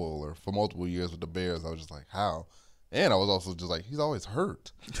a Pro Bowler for multiple years with the Bears, I was just like, how? And I was also just like, he's always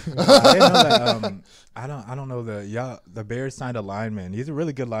hurt. I didn't know that. I don't know the Bears signed a lineman. He's a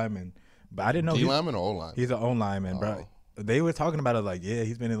really good lineman, but I didn't know. D lineman or O lineman? He's an O lineman, bro. They were talking about it like,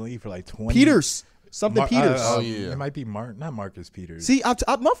 he's been in the league for like 20. Peters. Peters. It might be not Marcus Peters. See,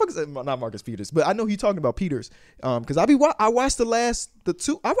 motherfuckers, not Marcus Peters, but I know who you're talking about, Peters. Because I watched I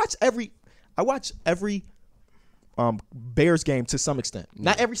watch every Bears game to some extent.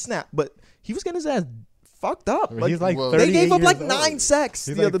 Not every snap, but he was getting his ass fucked up. Like, he's like they gave up like 9 old. sacks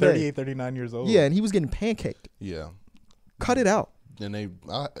He's the like other 38, day. 39 years old. Yeah, and he was getting pancaked. Yeah. Cut it out. And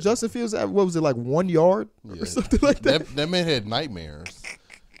Justin Fields, what was it, like 1 yard or something like that? That man had nightmares.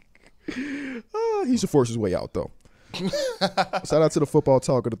 He should force his way out, though. Shout out to the Football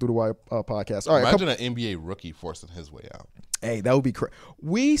Talk of the Through the Wire podcast. All right, imagine an NBA rookie forcing his way out. Hey, that would be crazy.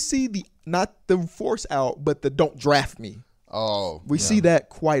 We see not the force out, but the don't draft me. Oh, we see that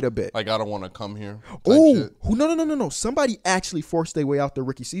quite a bit. Like, I don't want to come here. Oh, no. Somebody actually forced their way out their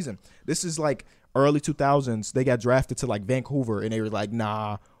rookie season. This is like early 2000s. They got drafted to like Vancouver, and they were like,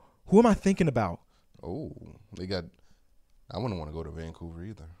 nah, who am I thinking about? Oh, I wouldn't want to go to Vancouver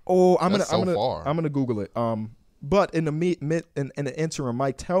either. Oh, I'm That's gonna Google it. But in the interim,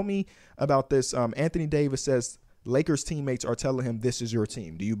 Mike, tell me about this. Anthony Davis says Lakers teammates are telling him this is your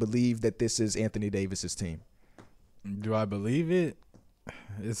team. Do you believe that this is Anthony Davis's team? Do I believe it?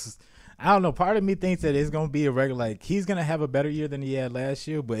 I don't know. Part of me thinks that it's gonna be a regular. Like, he's gonna have a better year than he had last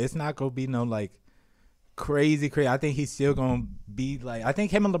year, but it's not gonna be no like crazy. I think he's still gonna be like. I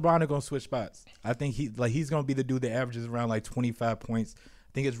think him and LeBron are gonna switch spots. I think he's gonna be the dude that averages around like 25 points. I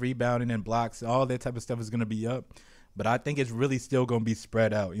think his rebounding and blocks, all that type of stuff is gonna be up. But I think it's really still gonna be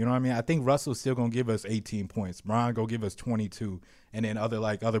spread out. You know what I mean? I think Russell's still gonna give us 18 points. Bron gonna give us 22, and then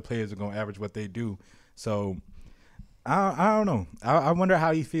other players are gonna average what they do. So. I don't know. I wonder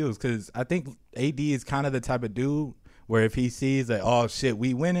how he feels because I think AD is kind of the type of dude where if he sees that, oh shit,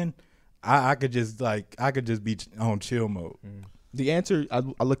 we winning, I could just be on chill mode. The answer,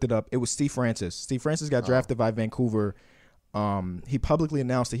 I looked it up. It was Steve Francis. Steve Francis got drafted by Vancouver. He publicly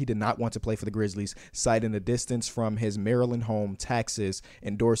announced that he did not want to play for the Grizzlies, citing the distance from his Maryland home, taxes,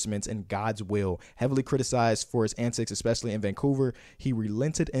 endorsements, and God's will. Heavily criticized for his antics, especially in Vancouver, he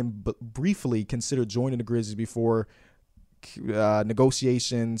relented and briefly considered joining the Grizzlies before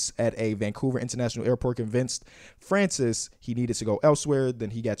negotiations at a Vancouver International Airport convinced Francis he needed to go elsewhere.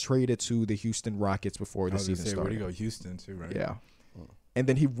 Then he got traded to the Houston Rockets before the season started. Where'd he go? Houston too, right? Yeah. And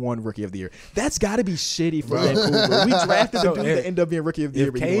then he won Rookie of the Year. That's got to be shitty for Vancouver. We drafted the dude that ended up being Rookie of the Year.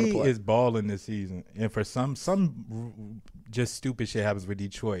 If K is balling this season, and for some just stupid shit happens with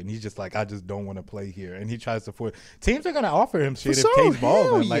Detroit, and he's just like, I just don't want to play here, and he tries to force. Teams are gonna offer him shit if K's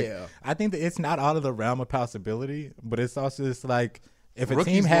balling. Like, I think that it's not out of the realm of possibility, but it's also just like If a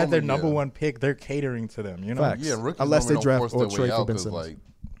Rookies team had their normally, number one pick, they're catering to them. You know, Facts. Yeah, rookies Unless they normally draft don't force or their trade way for out Ben 'cause, Simmons. like,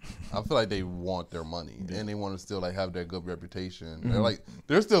 I feel like they want their money and they want to still like have their good reputation. Mm-hmm.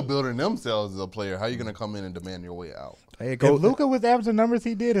 They're still building themselves as a player. How are you gonna come in and demand your way out? Hey, if Luka was averaging numbers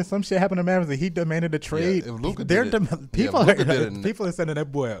he did, and some shit happened to Mavericks, and he demanded a trade. if Luka they're did it- dem- yeah, people, if Luka did it- people are sending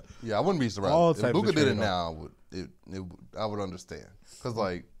that boy out. Yeah, I wouldn't be surprised. All If types Luka of did it trade now, I would understand because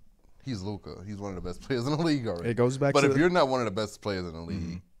like he's Luka. He's one of the best players in the league already. It goes back But to if you're not one of the best players in the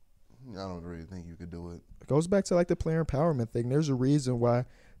league, I don't really think you could do it. it goes back to like the player empowerment thing. There's a reason why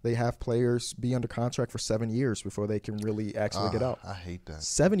they have players be under contract for 7 years before they can really actually get out. I hate that.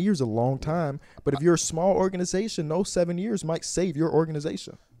 7 years is a long time, but if you're a small organization, those 7 years might save your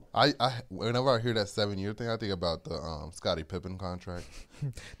organization. Whenever I hear that 7-year thing, I think about the Scottie Pippen contract.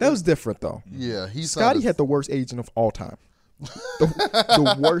 That was different though. Yeah, Scotty had the worst agent of all time.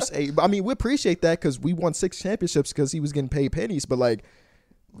 The worst agent. I mean, we appreciate that because we won 6 championships because he was getting paid pennies. But like,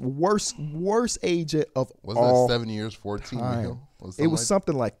 worst agent of Was all that 7 years, 14 time. million? It was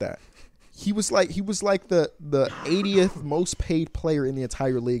something like that. He was like the 80th most paid player in the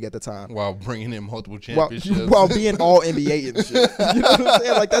entire league at the time. while bringing in multiple While, championships. while being all NBA and shit. You know what I'm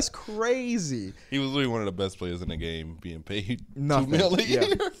saying? Like, that's crazy. He was really one of the best players in the game, being paid Nothing. $2 million a Yeah.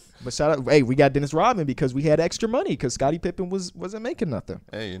 year. But shout out, hey, we got Dennis Rodman because we had extra money because Scottie Pippen wasn't making nothing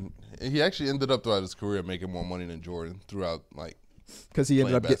Hey, and he actually ended up throughout his career making more money than Jordan throughout like. because he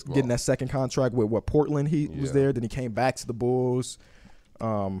ended Playing up basketball. getting that second contract with what Portland he was Yeah. there. Then he came back to the Bulls.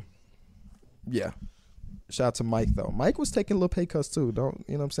 Yeah. Shout out to Mike though. Mike was taking little pay cuts too. Don't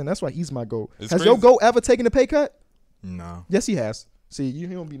you know what I'm saying? That's why he's my GOAT. It's Has your crazy. GOAT ever taken a pay cut? No, Yes, he has. See, you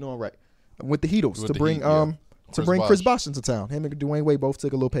don't be knowing right. With the Heatles With to the bring Heat, yeah. to Chris bring Chris Bosh. Bosh into town. Him and Dwayne Wade both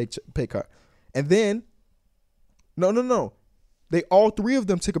took a little pay cut. And then no. They all 3 of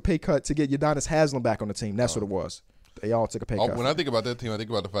them took a pay cut to get Udonis Haslem back on the team. That's what it was. They all took a pay cut. When I think about that team, I think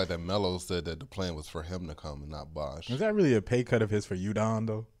about the fact that Melo said that the plan was for him to come and not Bosh. is that really a pay cut of his for Udon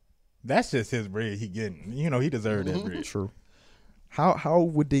though? That's just his bread he getting. You know, he deserved that bread. True. How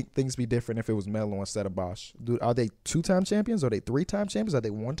would things be different if it was Melo instead of Bosh? Are they 2-time champions? Are they 3-time champions? Are they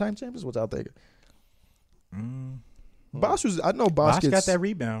 1-time champions? What's out there? Bosh was. I know Bosh Bosh gets got that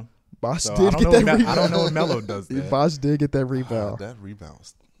rebound. Bosh So did I get don't that know. rebound. I don't know if Melo does that. Bosh did get that God, rebound. that rebound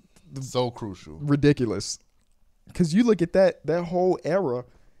was so crucial. Ridiculous. Because you look at that whole era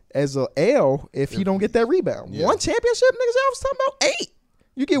as a L if you don't get that rebound. Yeah. 1 championship, niggas. I was talking about 8.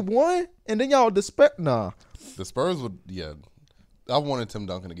 You get 1, and then y'all despair. Nah. The Spurs would, yeah. I wanted Tim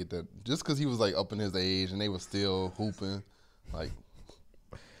Duncan to get that just because he was like up in his age and they were still hooping. Like,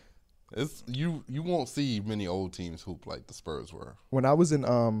 it's you won't see many old teams hoop like the Spurs were. When I was in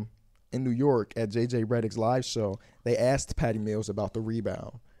New York at JJ Redick's live show, they asked Patty Mills about the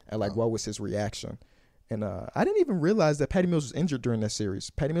rebound and like what was his reaction. And I didn't even realize that Patty Mills was injured during that series.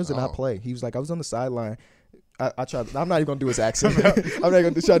 Patty Mills did not play. He was like, I was on the sideline. I tried. I'm not even gonna do his accent. I'm not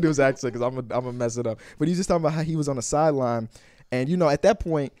gonna try to do his accent because I'm gonna mess it up. But he's just talking about how he was on the sideline, and you know, at that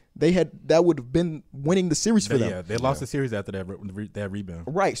point, that would have been winning the series for them. Yeah, they lost the series after that rebound.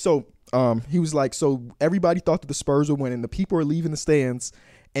 Right. So he was like, so everybody thought that the Spurs would win, and the people are leaving the stands,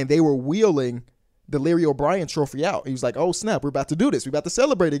 and they were wheeling the Larry O'Brien trophy out. He was like, oh, snap, we're about to do this. We're about to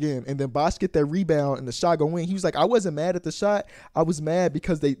celebrate again. And then Bosh get that rebound, and the shot go in. He was like, I wasn't mad at the shot. I was mad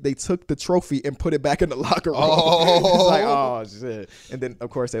because they took the trophy and put it back in the locker room. It's like, oh, shit. And then, of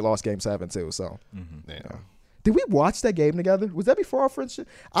course, they lost Game 7, too. So, Damn. Did we watch that game together? Was that before our friendship?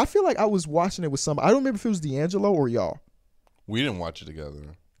 I feel like I was watching it with somebody. I don't remember if it was D'Angelo or y'all. We didn't watch it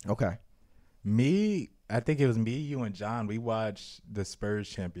together. Okay. I think it was me, you, and John. We watched the Spurs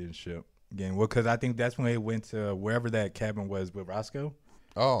championship game. Well, because I think that's when they went to wherever that cabin was with Roscoe.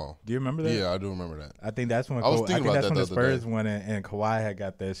 Oh. Do you remember that? Yeah, I do remember that. I think that's when I was thinking about that the the other Spurs won and Kawhi had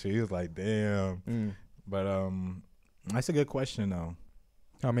got that shit. He was like, damn. But that's a good question though.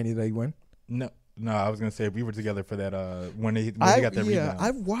 How many did they win? No, I was gonna say we were together for that when they got that rebound.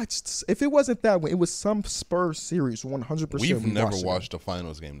 I've watched. If it wasn't that one, it was some Spurs series. 100%. We've never it. watched a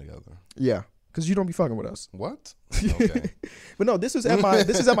finals game together. Yeah, because you don't be fucking with us. What? Okay. But no, this is at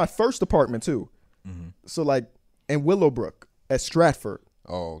my first apartment too. So like in Willowbrook at Stratford,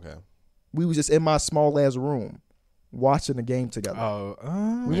 Oh, okay. we was just in my small ass room watching the game together.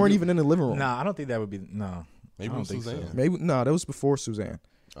 We weren't even in the living room. Nah, I don't think that would be no. Maybe I it was don't think Suzanne. so. Maybe no, that was before Suzanne.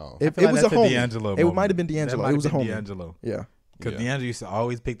 Oh. It feel like was a that's a homie. D'Angelo It moment. might have been That D'Angelo. might It was a have been homie. D'Angelo. Yeah, Because Yeah. D'Angelo used to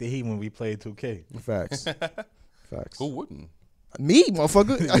always pick the Heat when we played 2K. facts. Facts. Who wouldn't? Me,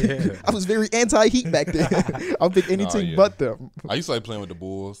 motherfucker. Yeah. I was very anti-Heat back then. I'll pick any Nah, team yeah. but them. I used to like playing with the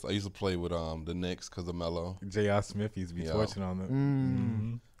Bulls. I used to play with the Knicks because of Melo. J.R. Smith used to be Yeah. torching on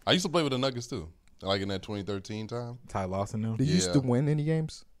them. I used to play with the Nuggets too. Like in that 2013 time? Ty Lawson though. Did you used to win any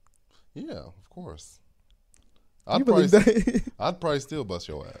games? Yeah, of course. You I'd believe that? I'd probably still bust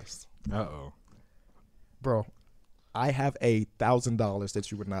your ass. Uh-oh. Bro, I have $1,000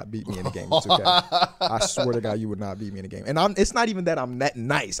 that you would not beat me in a game. It's okay. I swear to God, you would not beat me in a game. And it's not even that I'm that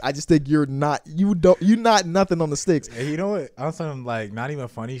nice. I just think you're not nothing on the sticks. Hey, you know what? On some like not even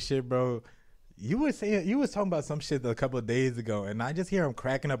funny shit, bro. You was talking about some shit a couple of days ago, and I just hear him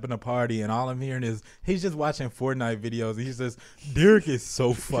cracking up in a party, and all I'm hearing is he's just watching Fortnite videos. And he says, "Derek is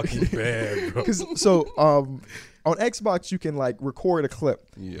so fucking bad, bro." On Xbox you can like record a clip.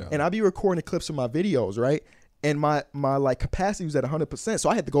 Yeah. And I be recording clips of my videos, right? And my like capacity was at 100%, so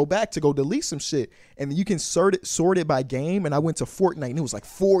I had to go back to go delete some shit. And you can sort it by game. And I went to Fortnite, and it was like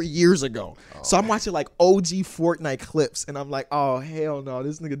 4 years ago. Oh. So I'm watching like OG Fortnite clips, and I'm like, oh hell no,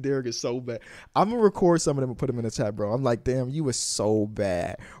 this nigga Derek is so bad. I'm gonna record some of them and put them in the chat, bro. I'm like, damn, you was so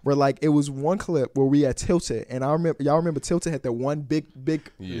bad. Where like it was one clip where we had Tilted, and y'all remember Tilted had that one big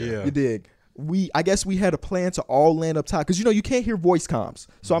yeah. You dig. I guess we had a plan to all land up top because you can't hear voice comms.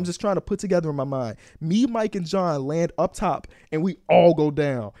 So I'm just trying to put together in my mind. Me, Mike, and John land up top, and we all go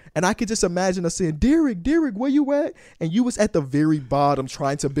down. And I could just imagine us saying, Derek, where you at? And you was at the very bottom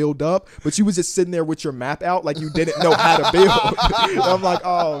trying to build up, but you was just sitting there with your map out like you didn't know how to build. I'm like,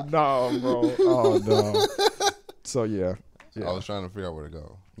 oh no, bro, oh no. So yeah. I was trying to figure out where to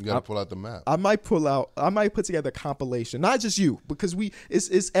go. You got to pull out the map. I might put together a compilation, not just you, because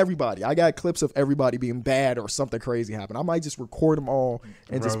it's everybody. I got clips of everybody being bad or something crazy happen. I might just record them all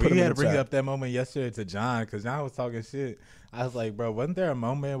and just put them in the chat. We had to bring up that moment yesterday to John because John was talking shit. I was like, bro, wasn't there a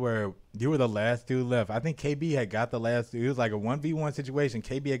moment where you were the last dude left? I think KB had got the last dude. It was like a 1v1 situation.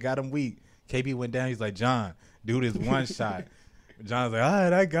 KB had got him weak. KB went down. He's like, John, dude is one shot. John's like, all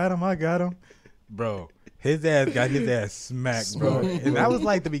right, I got him. Bro. His ass got his ass smacked, bro. And that was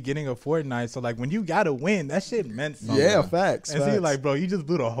like the beginning of Fortnite. So like when you gotta win, that shit meant something. Yeah, facts. And see, like, bro, you just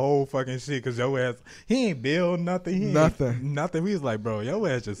blew the whole fucking shit because your ass, he ain't build nothing. Nothing. We was like, bro, your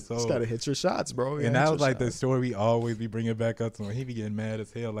ass just so. Just gotta hit your shots, bro. And that was like the story we always be bringing back up to him. He be getting mad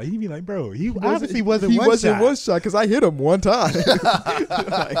as hell. Like he be like, bro, he obviously wasn't one shot because I hit him one time.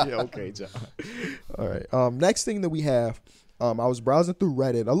 Like, yeah, okay, John. All right. Next thing that we have. I was browsing through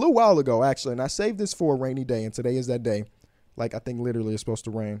Reddit a little while ago, actually, and I saved this for a rainy day, and today is that day. Like, I think literally it's supposed to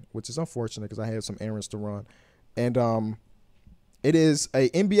rain, which is unfortunate because I had some errands to run. And it is a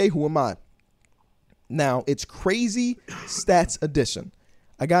NBA Who Am I? Now, it's Crazy Stats Edition.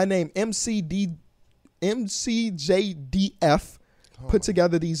 A guy named MCJDF put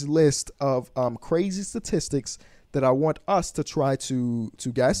together these lists of crazy statistics that I want us to try to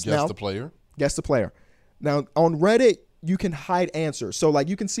guess. Guess the player. Guess the player. Now, on Reddit, you can hide answers. So, like,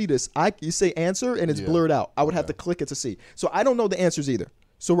 you can see this. You say answer, and it's blurred out. I would have to click it to see. So, I don't know the answers either.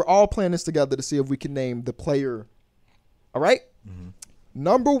 So, we're all playing this together to see if we can name the player. All right? Mm-hmm.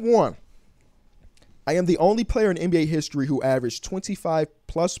 Number 1. I am the only player in NBA history who averaged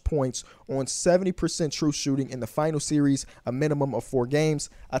 25-plus points on 70% true shooting in the final series, a minimum of 4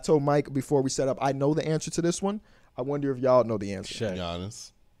 games. I told Mike before we set up, I know the answer to this one. I wonder if y'all know the answer.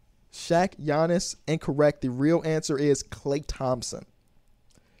 Giannis, incorrect. The real answer is Klay Thompson.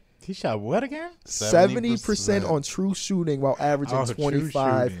 He shot what again? 70% on true shooting while averaging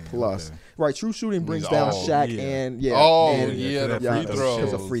 25 plus. Okay. Right, true shooting brings down Shaq and the free throws.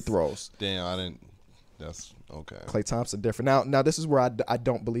 Because of free throws. Damn, I didn't. That's okay. Klay Thompson different. Now this is where I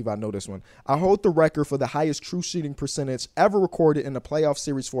don't believe I know this one. I hold the record for the highest true shooting percentage ever recorded in a playoff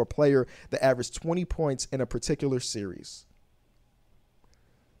series for a player that averaged 20 points in a particular series.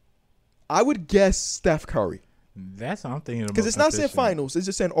 I would guess Steph Curry. That's what I'm thinking about. Because it's not saying finals. It's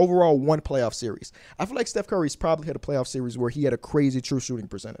just saying overall one playoff series. I feel like Steph Curry's probably had a playoff series where he had a crazy true shooting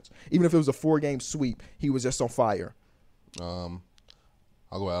percentage. Even if it was a 4-game sweep, he was just on fire. I'll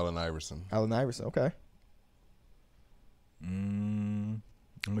go Allen Iverson. Allen Iverson, okay. I'm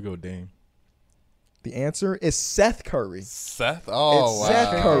going to go Dame. The answer is Seth Curry. Seth? Oh, wow.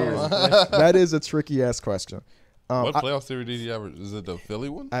 Seth Curry. That is a tricky-ass question. What playoff series did he average? Is it the Philly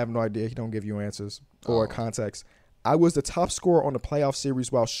one? I have no idea. He don't give you answers or context. I was the top scorer on the playoff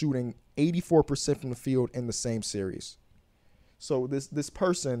series while shooting 84% from the field in the same series. So this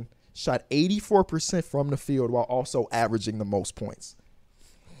person shot 84% from the field while also averaging the most points.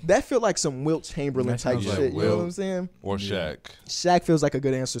 That feel like some Wilt Chamberlain type shit. You know what I'm saying? Or Shaq. Shaq feels like a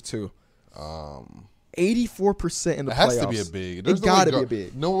good answer too. 84% in the playoffs. It has to be a big. It gotta be a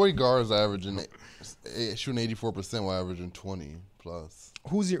big. No way guards averaging shooting 84% while averaging 20 plus.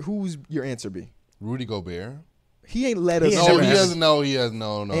 Who's your answer be? Rudy Gobert. He ain't let us. No, he has.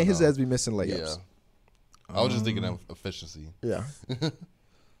 And his ass be missing layups. Yeah. I was just thinking of efficiency. Yeah.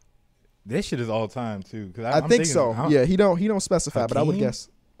 This shit is all time too. Cause I think so. Yeah, he don't specify, but I would Hakeem? guess.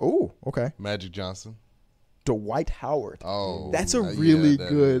 Oh, okay. Magic Johnson. Dwight Howard. Oh, That's a yeah, really that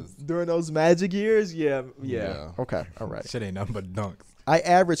good is. during those Magic years. Yeah. Yeah. Okay. All right. Shit ain't nothing but dunks. I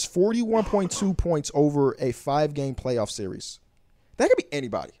averaged 41.2 points over a 5-game playoff series. That could be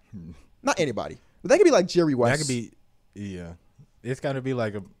anybody. Not anybody. But that could be like Jerry West. That could be, yeah. It's got to be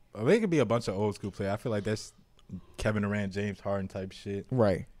like it could be a bunch of old school players. I feel like that's Kevin Durant, James Harden type shit,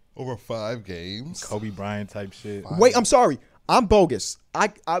 Right. Over 5 games. Kobe Bryant type shit. Wait, I'm sorry. I'm bogus. I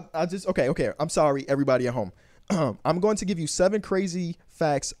just okay. I'm sorry, everybody at home. I'm going to give you 7 crazy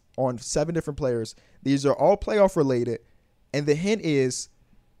facts on 7 different players. These are all playoff related, and the hint is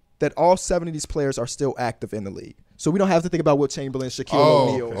that all 7 of these players are still active in the league. So we don't have to think about Will Chamberlain, Shaquille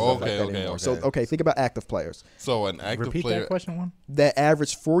O'Neal, and stuff like that anymore. So think about active players So an active Repeat player. that question one. that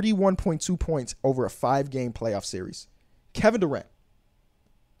averaged 41.2 points over a 5-game playoff series. Kevin Durant.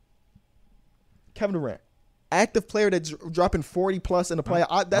 Active player that's dropping 40 plus in the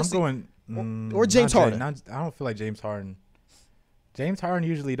playoff. Or James Harden. I don't feel like James Harden. James Harden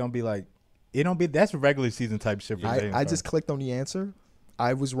usually don't be like it. Don't be that's regular season type shit for James. I just clicked on the answer.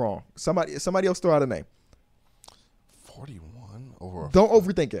 I was wrong. Somebody else throw out a name. 41 over. Don't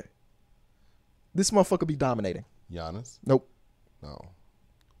overthink it. This motherfucker be dominating. Giannis. Nope. No.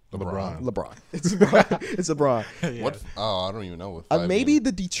 LeBron. It's LeBron. Yeah. What? Oh, I don't even know what. Maybe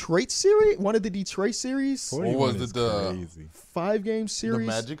the Detroit series. One of the Detroit series. 41 was is it the- crazy. 5-game the series.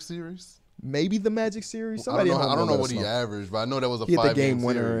 Magic series. Maybe the Magic series. I don't know. at home I don't know let what us he averaged, but I know that was a He had the 5-game game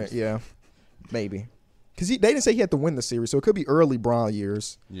winner. series. Yeah. Maybe. Because they didn't say he had to win the series, so it could be early Brown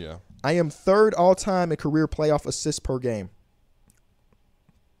years. Yeah. I am 3rd all-time in career playoff assists per game.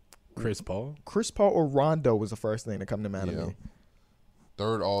 Chris Paul. Chris Paul or Rondo was the first thing to come to mind of Yeah. me.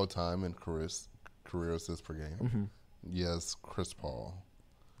 3rd all time in career assists per game. Mm-hmm. Yes, Chris Paul.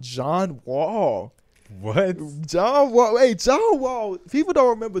 John Wall. What? John Wall. Hey, John Wall. People don't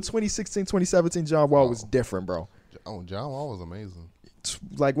remember 2016, 2017. John Wall was different, bro. Oh, John Wall was amazing.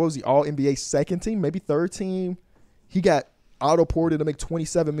 Like, what was he? All NBA 2nd team, maybe 3rd team. He got auto ported to make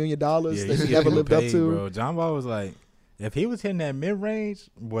 $27 million that he never lived up to. Bro. John Wall was like, if he was hitting that mid range,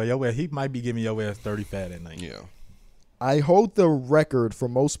 boy, he might be giving your ass 30 fat at night. Yeah. I hold the record for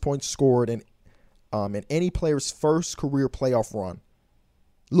most points scored in any player's first career playoff run.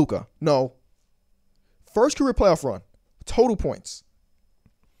 Luka. No. First career playoff run. Total points.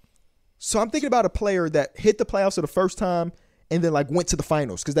 So I'm thinking about a player that hit the playoffs for the first time and then like went to the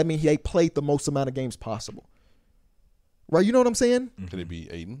finals because that means he played the most amount of games possible. Right? You know what I'm saying? Could it be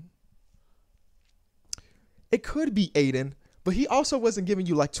Aiden? It could be Aiden, but he also wasn't giving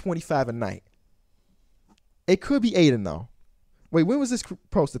you like 25 a night. It could be Aiden though. Wait, when was this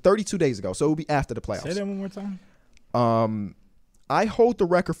posted? 32 days ago. So it will be after the playoffs. Say that one more time. I hold the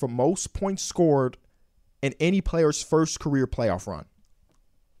record for most points scored in any player's first career playoff run.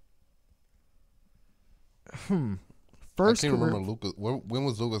 First I can't career, remember Lucas. When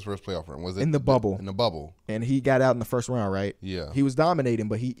was Lucas' first playoff run? Was it in the bubble, In the bubble. and he got out in the first round, right? Yeah. He was dominating,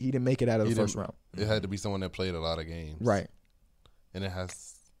 but he didn't make it out of the first round. It had to be someone that played a lot of games. Right. And it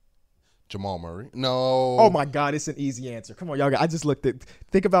has Jamal Murray. No. Oh my God, it's an easy answer. Come on, y'all. I just looked at.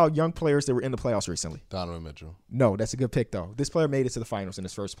 Think about young players that were in the playoffs recently. Donovan Mitchell. No, that's a good pick though. This player made it to the finals in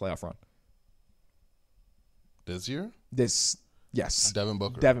his first playoff run. This year? Yes. Devin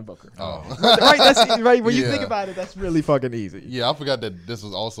Booker. Devin Booker. Oh. Right, that's right. When you Yeah. think about it, that's really fucking easy. Yeah, I forgot that this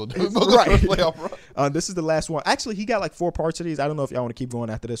was also Devin Booker's Right. first playoff run. This is the last one. Actually, he got like 4 parts of these. I don't know if y'all want to keep going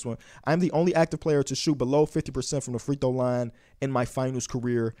after this one. I'm the only active player to shoot below 50% from the free throw line in my finals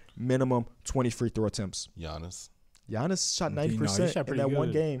career, minimum 20 free throw attempts. Giannis. Giannis shot No, he 90% shot in pretty that one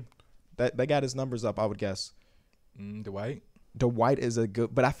good. game. That got his numbers up, I would guess. Dwight. Dwight is a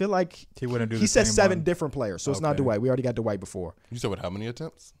good, but I feel like He wouldn't do. he the said same 7 one. different players, so it's not Okay. Dwight. We already got Dwight before. You said with how many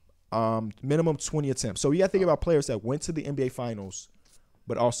attempts? Minimum 20 attempts. So you got to think about players that went to the NBA Finals,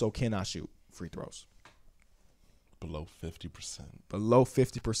 but also cannot shoot free throws. Below 50%. Below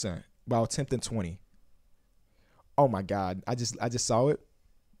 50%, while attempting 20. Oh my God! I just saw it.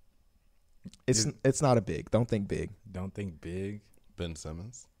 It's not a big. Don't think big. Don't think big. Ben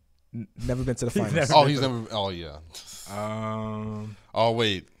Simmons. Never been to the finals. never- Oh, he's never. Oh, yeah. Um, Oh,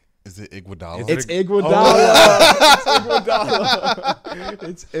 wait. Is it Iguodala? It's Iguodala.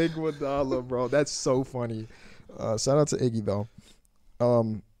 It's Iguodala, bro. That's so funny. Shout out to Iggy though.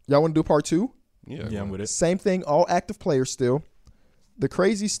 Y'all want to do part 2? yeah, I'm with it. Same thing. All active players still. The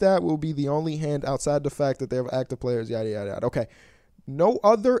crazy stat will be the only hand outside the fact that they have active players. Yada yada yada. Okay. No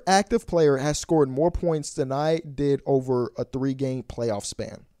other active player has scored more points than I did over a 3-game playoff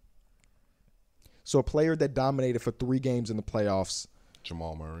span. So a player that dominated for 3 games in the playoffs.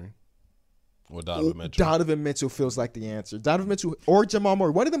 Jamal Murray. Or Donovan Mitchell. Donovan Mitchell feels like the answer. Donovan Mitchell or Jamal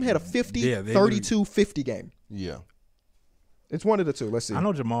Murray. One of them had a 50, 32, 50 game. Yeah. It's one of the two. Let's see. I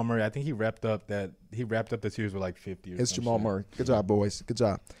know Jamal Murray. I think he wrapped up the series with like 50. It's Jamal Murray. Good job, boys. Good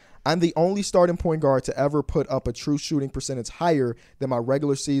job. I'm the only starting point guard to ever put up a true shooting percentage higher than my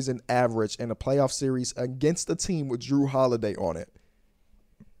regular season average in a playoff series against a team with Drew Holiday on it.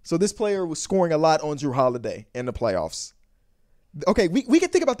 So this player was scoring a lot on Drew Holiday in the playoffs. Okay, we can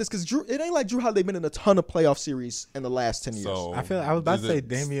think about this because it ain't like Drew Holiday been in a ton of playoff series in the last 10 years. So I was about to say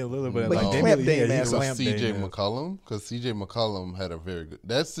Damian Lillard, but But like he Damian, clamped yeah, Dame, he man. clamped CJ Damian. McCollum, because CJ McCollum had a very good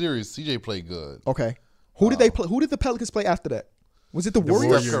that series. CJ played good. Okay. Who did they play? Who did the Pelicans play after that? Was it the The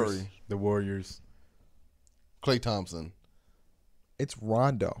Warriors? Steph Curry. The Warriors. Klay Thompson. It's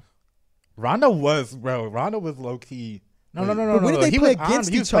Rondo. Rondo was low key. No. But when did they He play was on- against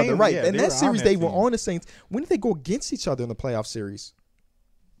he was each other? playing- Right. yeah, In they that were on series, they were team. on the Saints. When did they go against each other in the playoff series?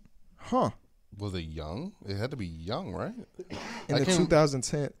 Huh. Was it young? It had to be young, right? In I the can't-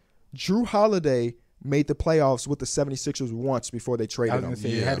 2010, Drew Holiday made the playoffs with the 76ers once before they I traded was gonna him.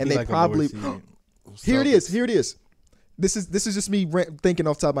 say it Yeah. had to And be they like probably- a lower seed. Here it is. Here it is. This is just me thinking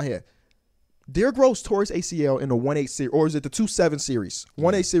off the top of my head. Derrick Rose tore his ACL in the 1-8 series, or is it the 2-7 series?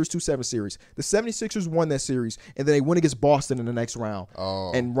 1-8 series, 2-7 series. The 76ers won that series, and then they went against Boston in the next round.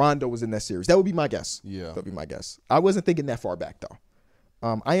 Oh. And Rondo was in that series. That would be my guess. Yeah. That would be my guess. I wasn't thinking that far back, though.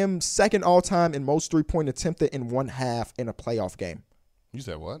 I am second all-time in most three-point attempted in one half in a playoff game. You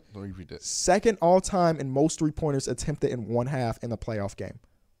said what? Don't repeat that. Second all-time in most three-pointers attempted in one half in a playoff game.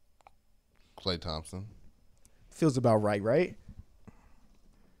 Klay Thompson. Feels about right?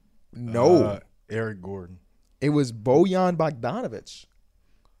 No. Eric Gordon. It was Bojan Bogdanovic.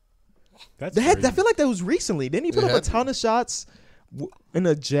 That's I crazy. feel like that was recently. Didn't he put It up a had ton of shots in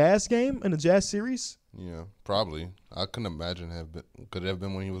a Jazz game, in a Jazz series? Yeah, probably. I couldn't imagine could it have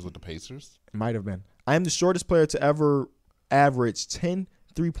been when he was with the Pacers? Might have been. I am the shortest player to ever average 10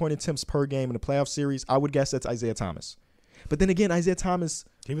 three-point attempts per game in a playoff series. I would guess that's Isaiah Thomas. But then again, Isaiah Thomas,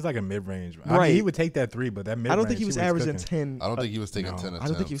 He was like a mid-range. I Right. mean, he would take that three, but that mid-range. I don't think he was averaging cooking. 10. I don't think he was taking no. 10 attempts. I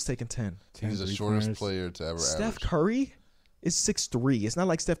don't think he was taking 10. He's the 10 shortest three-pointers. player to ever Steph average. Curry is 6'3". It's not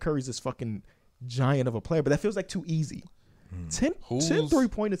like Steph Curry's this fucking giant of a player, but that feels like too easy. 10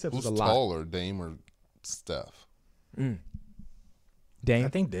 three-point attempts is Who's a lot. taller, Dame or Steph? Dame. I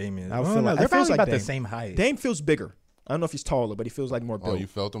think Damian. I I feel feel like- they're it feels probably like about Dame. the same height. Dame feels bigger. I don't know if he's taller, but he feels like more Oh, built. you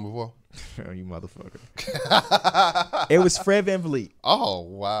felt him before? Oh, you motherfucker. It was Fred VanVleet. Oh,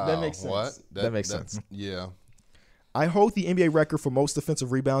 wow. That makes sense. What? That makes that's- sense. Yeah. I hold the NBA record for most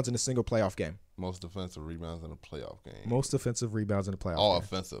defensive rebounds in a single playoff game. Most defensive rebounds in a playoff game. Most defensive rebounds in a playoff All game.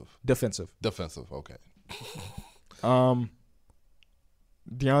 offensive. Defensive. Defensive, okay.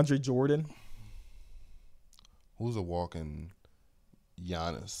 DeAndre Jordan. Who's a walking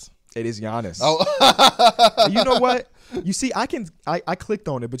Giannis? It is Giannis. Oh, You know what? You see, I clicked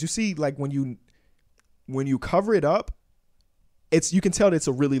on it, but you see, like when you cover it up, you can tell that it's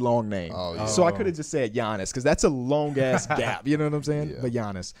a really long name. Oh, yeah. So I could have just said Giannis because that's a long ass gap. You know what I'm saying? Yeah. But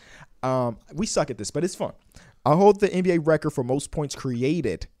Giannis. We suck at this, but it's fun. I hold the NBA record for most points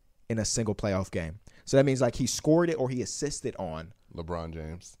created in a single playoff game. So that means like he scored it or he assisted on. LeBron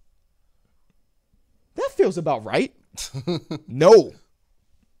James. That feels about right. No.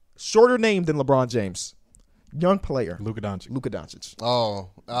 Shorter name than LeBron James. Young player. Luka Doncic. Luka Doncic. Oh,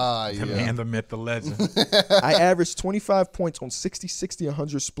 The yeah. man, the myth, the legend. I averaged 25 points on 60, 60,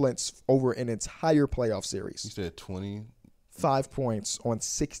 100 splits over an entire playoff You series. said 20. 5 points on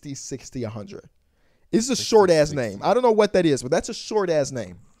 60, 60, 100. It's a short-ass 60. name. I don't know what that is, but that's a short-ass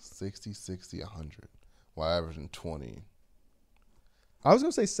name. 60, 60, 100. While averaging 20. I was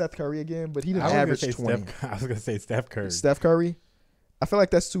going to say Seth Curry again, but he didn't I was gonna average say 20. I was gonna say Steph Curry. Steph Curry? I feel like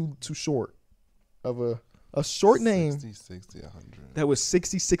that's too short of a short name 60, 60, 100. that was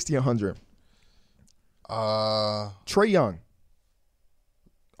 60, 60, 100. Uh, Trae Young.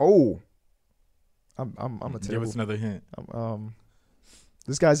 Oh. I'm a Give terrible. us another hint.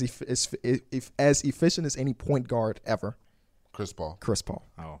 This guy's as efficient as any point guard ever. Chris Paul. Chris Paul.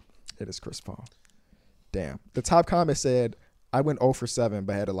 Oh, It is Chris Paul. Damn. The top comment said, I went 0 for 7,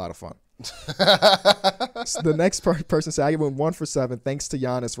 but had a lot of fun. So the next person said, I went 1 for 7, thanks to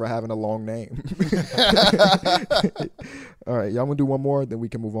Giannis for having a long name. All right, y'all want to do one more, then we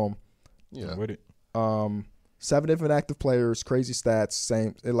can move on. Yeah. with it. 7 different active players, crazy stats,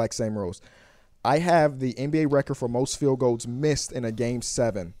 same rows. I have the NBA record for most field goals missed in a game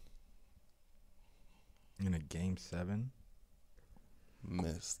 7. In a game 7.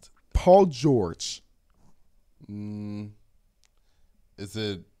 Missed. Paul George. Is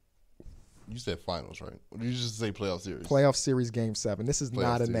it You said finals, right? Or did you just say playoff series? Playoff series game 7. This is Playoff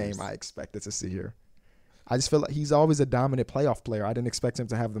not a series. name I expected to see here. I just feel like he's always a dominant playoff player. I didn't expect him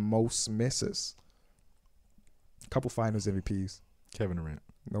to have the most misses. A couple finals MVPs. Kevin Durant.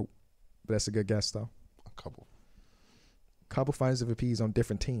 Nope. But that's a good guess, though. A couple. Couple finals MVPs on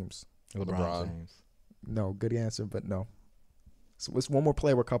different teams. LeBron James. No, good answer, but no. So it's one more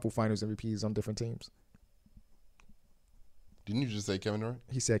player with a couple finals MVPs on different teams. Didn't you just say Kevin Durant?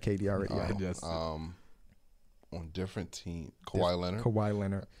 He said KD already. Yeah. Yes. On different team. Kawhi Leonard. Kawhi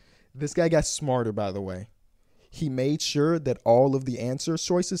Leonard. This guy got smarter, by the way. He made sure that all of the answer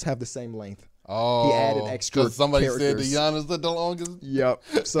choices have the same length. Oh, He added extra 'cause somebody characters. said the Giannis the longest. Yep.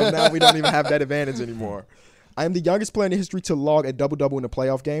 So now we don't even have that advantage anymore. I am the youngest player in history to log a double-double in a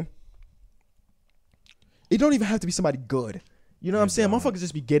playoff game. It don't even have to be somebody good. You know what I'm saying? Motherfuckers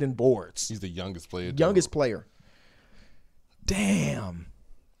just be getting boards. He's the youngest player. Youngest player. Damn.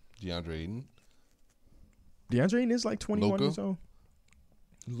 DeAndre Ayton. DeAndre Ayton is like 21 Luka? years old.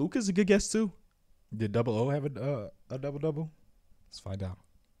 Luka's a good guess, too. Did Double O have a double-double? Let's find out.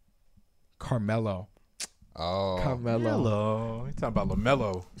 Carmelo. Oh, Carmelo. Hello. You talking about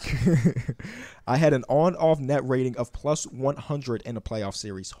LaMelo. I had an on-off net rating of plus 100 in a playoff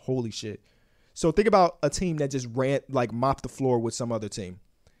series. Holy shit. So think about a team that just mopped the floor with some other team.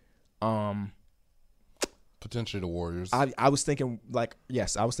 potentially the Warriors I was thinking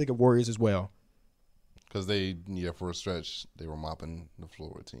I was thinking Warriors as well. because for a stretch they were mopping the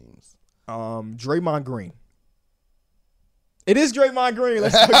floor with teams. Draymond Green. It is Draymond Green.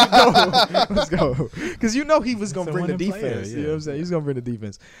 Let's fucking go. Let's go. Because he was going to bring the winning player, defense. You know yeah. what I'm saying? He's going to bring the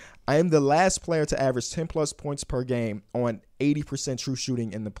defense. I am the last player to average 10-plus points per game on 80% true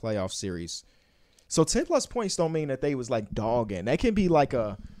shooting in the playoff series. So 10-plus points don't mean that they was like dogging. That can be like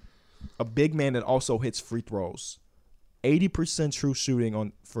a big man that also hits free throws. 80% true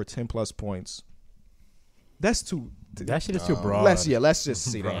shooting for 10-plus points. That's too. That shit is too broad. Let's just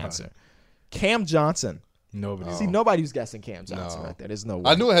see the Broad. answer. Cam Johnson. Nobody. See, nobody was guessing Cam Johnson No. right there. There's no way.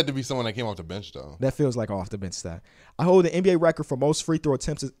 I knew it had to be someone that came off the bench though. That feels like off the bench stat. I hold the NBA record for most free throw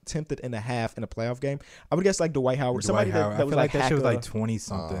attempted in a half in a playoff game. I would guess like Dwight Howard. Somebody Dwight Howard. that I was feel like that shit was like Hacker. 20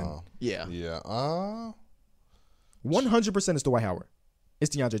 something. Yeah. Yeah. 100% is Dwight Howard.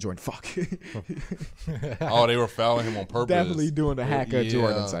 It's DeAndre Jordan. Fuck. Oh, they were fouling him on purpose. Definitely doing the Hacker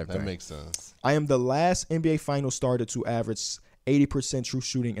Jordan type that thing. makes sense. I am the last NBA final starter to average 80% true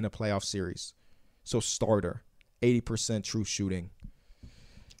shooting in a playoff series. So starter, 80% true shooting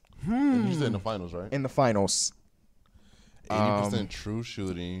And you said in the finals, right? in the finals. 80% true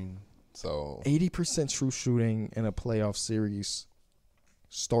shooting. So 80% true shooting in a playoff series.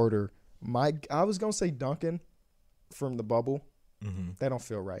 Starter. I was gonna say Duncan from the bubble. Mm-hmm. That don't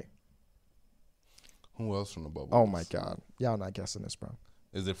feel right. who else from the bubble? Oh my god, y'all not guessing this, bro.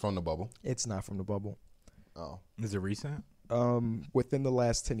 Is it from the bubble? It's not from the bubble. Oh. Is it recent? Within the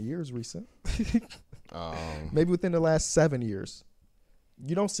last 10 years, recent. Um, Maybe within the last 7 years.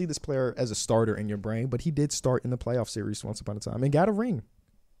 You don't see this player as a starter in your brain, but he did start in the playoff series once upon a time and got a ring.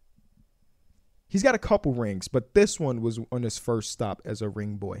 He's got a couple rings, but this one was on his first stop as a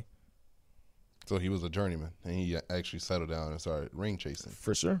ring boy. so he was a journeyman, and he actually settled down and started ring chasing.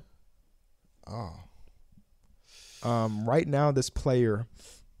 For sure. Oh. Right now, this player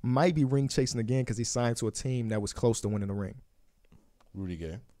might be ring chasing again because he signed to a team that was close to winning the ring. Rudy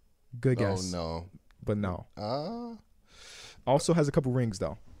Gay. Good guess. Oh, no. But no. Ah. Also has a couple rings,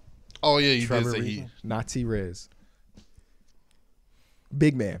 though. Oh, yeah, you Trevor did say Ariza, he. not T-Riz.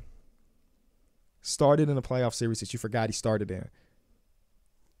 Big man. Started in a playoff series that you forgot he started in.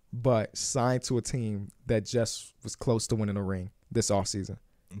 But signed to a team that just was close to winning a ring this offseason.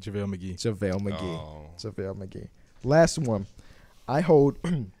 JaVale McGee. JaVale McGee. Oh. JaVale McGee. Last one. I hold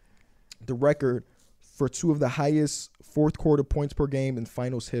the record for two of the highest fourth quarter points per game in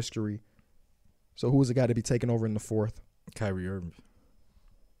finals history. So who was the guy to be taken over in the fourth? Kyrie Irving.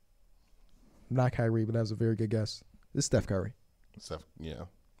 Not Kyrie, but that was a very good guess. This is Steph Curry. Steph, yeah,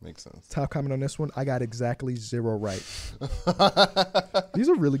 makes sense. Top comment on this one. I got exactly 0 right. These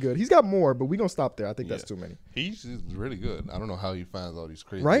are really good. He's got more, but we're going to stop there. I think that's Yeah. too many. He's really good. I don't know how he finds all these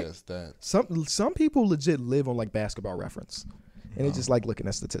crazy Right? ass stats. Some people legit live on like Basketball Reference. And they just like looking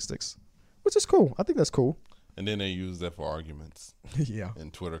at statistics, which is cool. I think that's cool. And then they use that for arguments Yeah.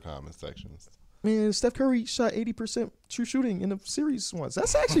 in Twitter comment sections. Man, Steph Curry shot 80% true shooting in the series once.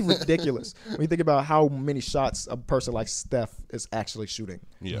 That's actually ridiculous when you think about how many shots a person like Steph is actually shooting.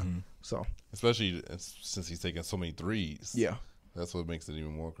 Yeah. So, Especially since he's taking so many threes. yeah. That's what makes it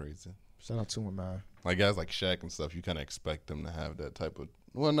even more crazy. Shout out to him, man. Like guys like Shaq and stuff, you kind of expect them to have that type of.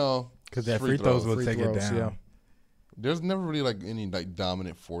 Well, no. Because that free free throws throws. will Free take throws, it down. yeah. There's never really like any like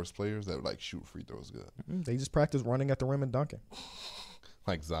dominant force players that like shoot free throws good. They just practice running at the rim and dunking.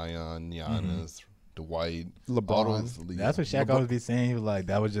 Like Zion, Giannis, Dwight, LeBron. all those That's what Shaq always be saying. He was like,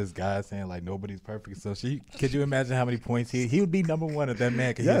 that was just guys saying like nobody's perfect. So could you imagine how many points he would be number one if that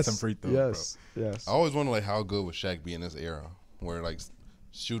man could hit some free throws? Yes. I always wonder like how good would Shaq be in this era where like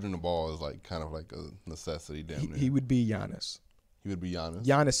shooting the ball is like kind of like a necessity. Damn near. He would be Giannis. He would be Giannis.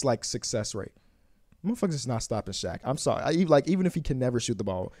 Giannis like success rate. Motherfuckers is not stopping Shaq. I'm sorry. Even if he can never shoot the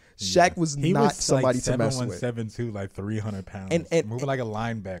ball, Shaq was not somebody to mess with. 7'1", 7'2", like 300 pounds, and moving like a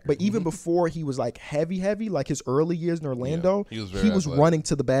linebacker. But even before he was like heavy, like his early years in Orlando, he was was athletic. running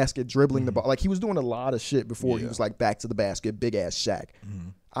to the basket, dribbling the ball. Like he was doing a lot of shit before he was like back to the basket, big ass Shaq.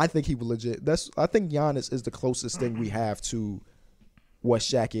 I think he was legit. I think Giannis is the closest thing we have to what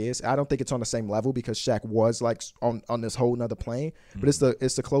Shaq is. I don't think it's on the same level because Shaq was like on this whole nother plane. But it's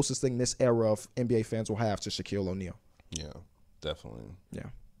the closest thing this era of NBA fans will have to Shaquille O'Neal. Yeah, definitely. Yeah,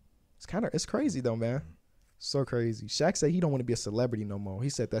 it's crazy though, man. So crazy. Shaq said he don't want to be a celebrity no more. He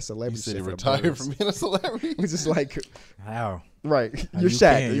said that celebrity. He said shit he for the retired birds. from being a celebrity. He's just like, how? right, How you're you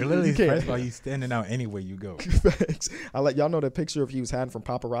Shaq. can't. You're literally you can't. first of all, you standing out anywhere you go. Facts. I let y'all know that picture of he was hiding from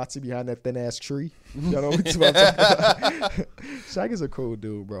paparazzi behind that thin ass tree. Y'all know what I'm talking about? Shaq is a cool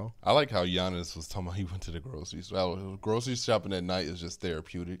dude, bro. I like how Giannis was talking about he went to the grocery store. Grocery shopping at night is just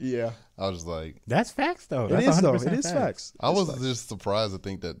therapeutic. Yeah, I was just like, That's facts though. it That's is though. 100% It is facts. I was It's facts. just surprised to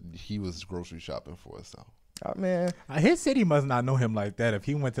think that he was grocery shopping for himself. Man. His city must not know him like that. If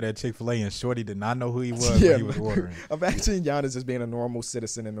he went to that Chick-fil-A and Shorty did not know who he was when he was ordering. Imagine Giannis as being a normal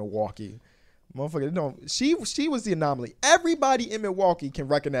citizen in Milwaukee. Motherfucker, don't. She was the anomaly. Everybody in Milwaukee can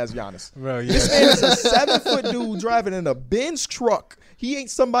recognize Giannis. Bro, yeah. This man is a 7-foot dude driving in a Benz truck. He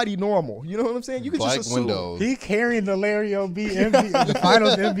ain't somebody normal. You know what I'm saying? You can Black just assume. windows. He carrying the Larry O.B. the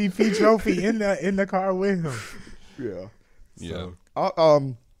Finals MVP trophy in the car with him. Yeah. Yeah.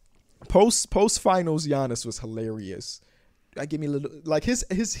 Post finals Giannis was hilarious. I give me a little like he's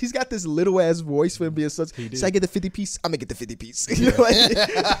got this little ass voice for him being such. Should I get the 50 piece? I'm gonna get the 50 piece. You know,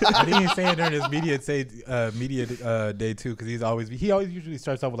 But he ain't saying during his media day too, because he always usually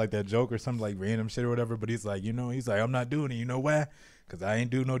starts off with like that joke or some like random shit or whatever. But he's like, I'm not doing it. You know why? Because I ain't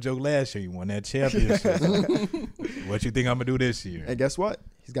do no joke last year. You won that championship. What you think I'm gonna do this year? And guess what?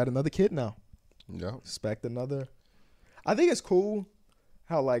 He's got another kid now. Yeah. Expect another. I think it's cool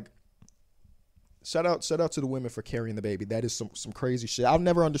how like. Shout out to the women for carrying the baby. That is some crazy shit. I'll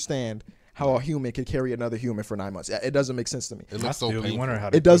never understand how a human can carry another human for 9 months. It doesn't make sense to me. It looks so painful.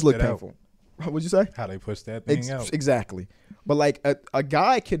 It does look painful. What'd you say? How they push that thing out. Exactly. But like a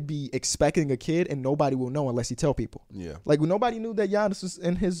guy could be expecting a kid and nobody will know unless he tell people. Yeah. Like nobody knew that Giannis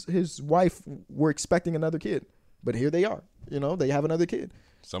and his wife were expecting another kid. But here they are. They have another kid.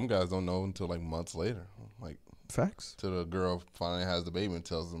 Some guys don't know until like months later. Like Facts. till the girl finally has the baby and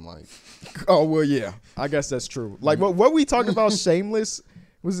tells them like, Oh well, yeah. I guess that's true. Like what we talking about? Shameless.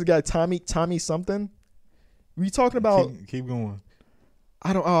 What's the guy? Tommy something. We talking about? Keep going.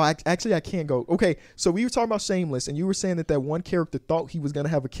 I don't. Oh, actually, I can't go. Okay, so we were talking about Shameless, and you were saying that one character thought he was gonna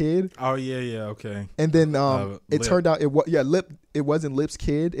have a kid, Oh yeah, okay. and then it Lip. turned out it was Lip. It wasn't Lip's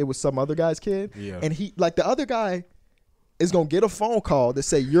kid. It was some other guy's kid. Yeah. And he like the other guy is gonna get a phone call that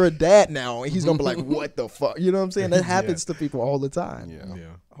say you're a dad now, and he's gonna be like, "What the fuck?" You know what I'm saying? That happens to people all the time. yeah.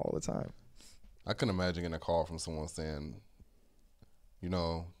 All the time. I can imagine getting a call from someone saying,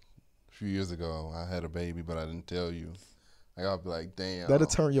 a few years ago I had a baby, but I didn't tell you. Like, I'll be like, damn. That'll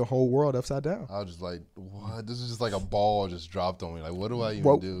turn your whole world upside down. I was just like, what? This is just like a ball just dropped on me. Like, what do I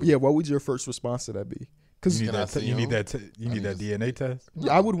even do? Yeah, what would your first response to that be? Because You need Can I that. see You need him? that. You need that DNA test.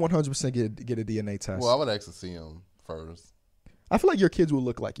 I would 100% get a DNA test. Well, I would actually see him first. I feel like your kids will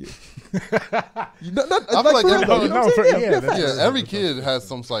look like you. I feel like for real though, you know what I'm saying? Yeah, that's- facts. Yeah, every kid has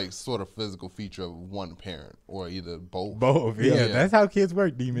some like sort of physical feature of one parent or either both. Both. Yeah. Yeah, that's how kids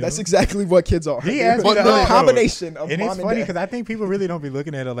work, D-Man. That's exactly what kids are. He asked me But the other a day- combination of And mom it's and funny dad. because I think people really don't be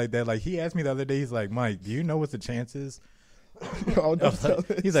looking at it like that. Like he asked me the other day, he's like, Mike, do you know what's the chances? Oh, no,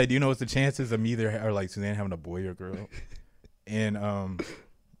 He's like, do you know what's the chances of me either or like Suzanne having a boy or girl? And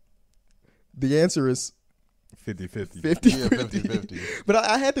the answer is 50-50. 50. Yeah, 50-50. But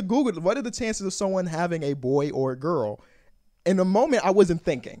I had to Google what are the chances of someone having a boy or a girl. In the moment, I wasn't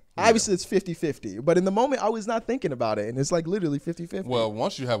thinking. Obviously, it's 50-50. But in the moment, I was not thinking about it. And it's like literally 50-50. Well,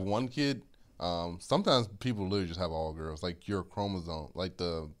 once you have one kid, sometimes people literally just have all girls. Like your chromosome, like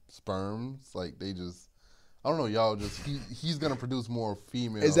the sperms, like they just, I don't know, y'all just, he's going to produce more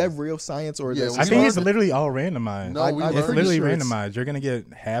females. Is that real science or is Yeah, that I think it's smart? literally all randomized. No, we I'm It's learned. pretty literally sure it's- randomized. You're gonna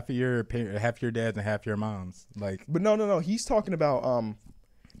get half of your dads and half your moms. Like But no. He's talking about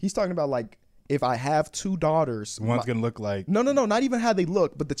like if I have 2 daughters, One's gonna look like no, not even how they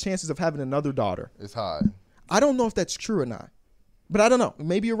look, but the chances of having another daughter. It's high. I don't know if that's true or not, but I don't know.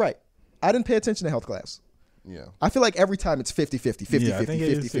 Maybe you're right. I didn't pay attention to health class. Yeah. I feel like every time it's 50-50, 50-50, yeah, I think it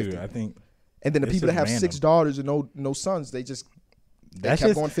is 50-50. too. I think And then the it's people that just have 6 random. daughters and no sons, they kept just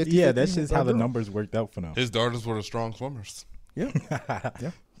going 50-50. Yeah, that's just how the Girl. numbers worked out for them. His daughters were the strong swimmers. Yeah.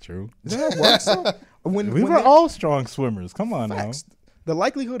 True. Is that how it works, though? When We were they- all strong swimmers. Come on facts. The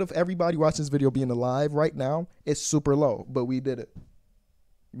likelihood of everybody watching this video being alive right now is super low, but we did it.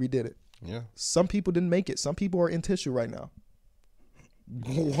 We did it. Yeah. Some people didn't make it. Some people are in tissue right now.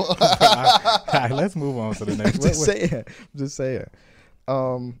 now. All right, let's move on to the next. Just saying.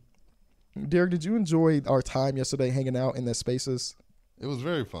 Derek, did you enjoy our time yesterday hanging out in the spaces? It was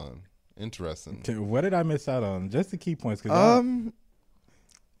very fun. Interesting. What did I miss out on? Just the key points. 'Cause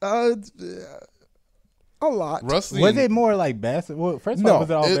A lot. Rusty. was it more like basketball? First of No, all, was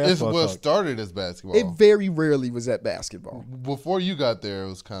it all It's basketball? what talk? started as basketball. It very rarely was at basketball. Before you got there, it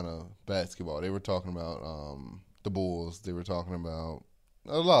was kind of basketball. They were talking about the Bulls. They were talking about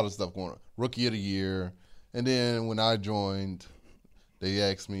a lot of stuff going on. Rookie of the year. And then when I joined,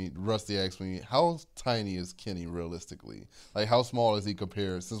 Rusty asked me, how tiny is Kenny realistically? Like, how small is he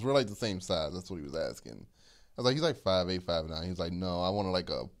compared? Since we're like the same size, that's what he was asking. I was like, he's like 5'8", 5'9". He was like, no, I want like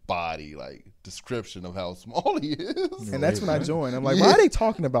a body, like, description of how small he is. And that's when I joined. I'm like, why are they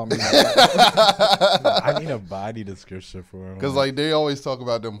talking about me? I need a body description for him. Because, like, they always talk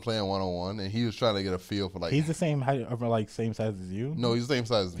about them playing one-on-one, and he was trying to get a feel for, like... he's the same height, or like same size as you. No, he's the same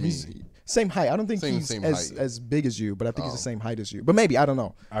size as me. He's same height. I don't think Same he's height. as big as you, but I think he's the same height as you. But maybe, I don't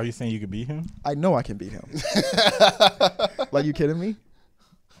know. Are you saying you could beat him? I know I can beat him. Like, you kidding me?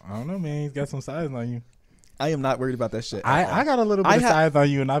 I don't know, man. He's got some size on you. I am not worried about that shit. I got a little bit I of ha- size on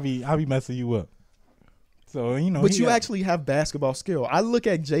you, and I'll be messing you up. So But he you got- actually have basketball skill. I look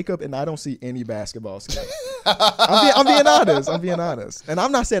at Jacob and I don't see any basketball skill. I'm being honest. I'm being honest. And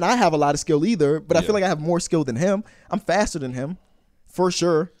I'm not saying I have a lot of skill either, but I feel like I have more skill than him. I'm faster than him, for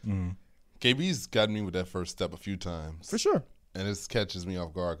sure. KB's gotten me with that first step a few times. For sure. And it catches me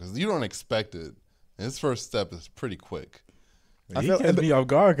off guard because you don't expect it. And his first step is pretty quick. he feel- catch me off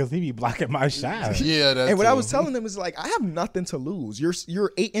guard because he be blocking my shot. Yeah, that's And what I was telling him is like, I have nothing to lose.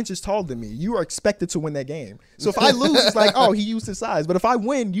 You're 8 inches taller than me. You are expected to win that game. So if I lose, it's like, oh, he used his size. But if I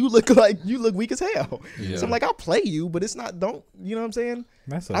win, you look weak as hell. Yeah. So I'm like, I'll play you, but it's not. Don't you know what I'm saying?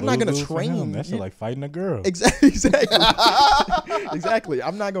 That's a I'm not gonna lose-lose for him. train. That's just like fighting a girl. Exactly. Exactly.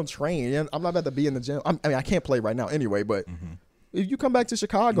 I'm not gonna train. I'm not about to be in the gym. I mean, I can't play right now anyway. But if you come back to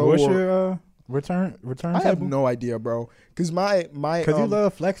Chicago, What's or, your return I have table? no idea, bro. Because my Because you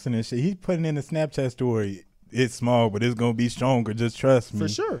love flexing and shit. He's putting in the Snapchat story. It's small, but it's gonna be stronger. Just trust me. for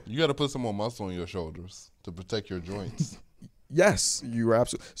sure. You got to put some more muscle on your shoulders to protect your joints. Yes, you were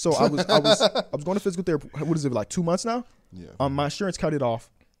absolutely. So I was going to physical therapy. What is it, like 2 months now? Yeah. My insurance cut it off.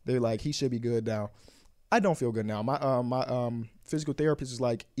 They're like, he should be good now. I don't feel good now. My physical therapist is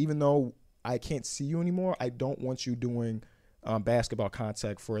like, even though I can't see you anymore, I don't want you doing basketball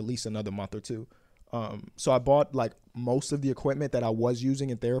contact for at least another month or two. So I bought like most of the equipment that I was using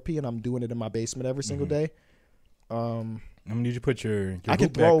in therapy, and I'm doing it in my basement every single day. I'm gonna need you to put your I can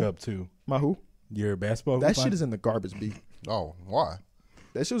hoop throw- back up too. My who? Your basketball That hoop shit is in the garbage, B. Oh, why?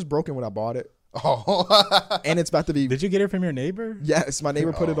 That shit was broken when I bought it, Oh. and it's about to be. Did you get it from your neighbor? Yes, my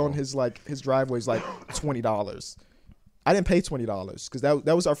neighbor put it on his driveway's like $20. I didn't pay $20 because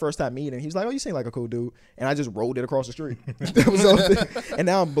that was our first time meeting. He was like, "Oh, you seem like a cool dude," and I just rolled it across the street. That was the whole thing. And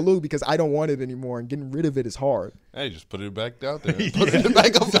now I'm blue because I don't want it anymore, and getting rid of it is hard. Hey, just put it back out there. Put it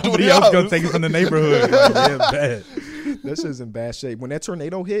back up for Somebody $20. else gonna take it from the neighborhood. Like, yeah, bad. That shit's in bad shape. When that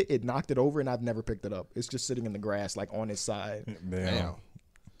tornado hit, it knocked it over, and I've never picked it up. It's just sitting in the grass, like on its side. Damn. Am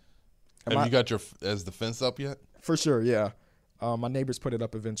Have I- you got as the fence up yet? For sure, yeah. My neighbors put it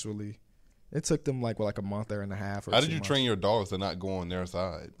up eventually. It took them like a month and a half. Or How 2 did you months. train your dogs to not go on their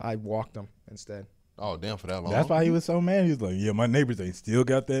side? I walked them instead. Oh, damn, for that long? That's why he was so mad. He was like, "Yeah, my neighbors ain't still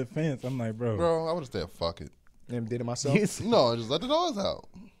got that fence." I'm like, bro. Bro, I would have said, fuck it. And did it myself No, just let the dogs out.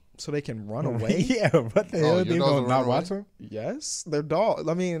 so they can run away. yeah, what the hell? your They dogs gonna will not run watch away? him? Yes, they're dogs.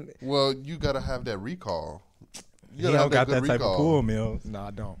 I mean, Well, you got to have that recall. He don't got that good type of recall. pool, Mills. no,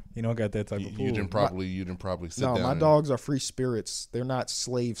 I don't. He don't got that type of pool. You didn't probably sit No, down. my and- dogs are free spirits. They're not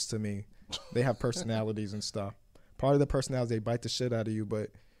slaves to me. They have personalities and stuff. Part of the personalities, they bite the shit out of you, but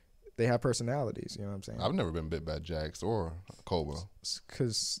they have personalities. You know what I'm saying? I've never been bit by Jax or Cobra.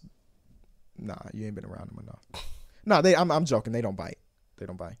 Because, nah, you ain't been around them enough. No, I'm joking. They don't bite. They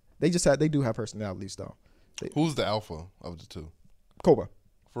don't bite. They do have personalities though. Who's the alpha of the two? Cobra.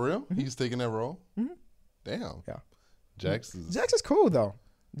 For real? He's taking that role? Mhm. Damn. Yeah. Jax is... Jax is cool though.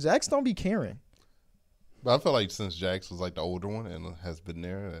 Jax don't be caring. But I feel like since Jax was like the older one and has been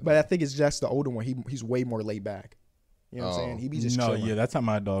there. But I think it's Jax the older one. He's way more laid back. You know what I'm saying? He be just chilling. Yeah, that's how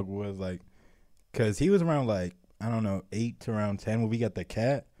my dog was like, cause he was around like I don't know 8 to around 10 when we got the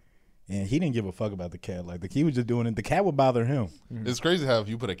cat, and he didn't give a fuck about the cat. Like he was just doing it. The cat would bother him. It's crazy how if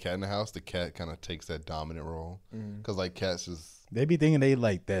you put a cat in the house, the cat kind of takes that dominant role. Because like cats just They be thinking they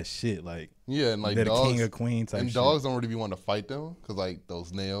like that shit. Like and like they're dogs, the king or queen type. and shit. dogs don't really be wanting to fight them because like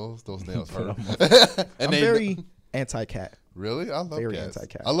those nails hurt. And I'm they very anti-cat. really, I love very cats.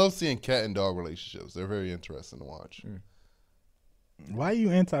 anti-cat. I love seeing cat and dog relationships. They're very interesting to watch. Why are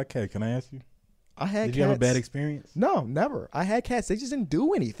you anti-cat? Can I ask you? I had Did cats. you have a bad experience? No, never. I had cats. They just didn't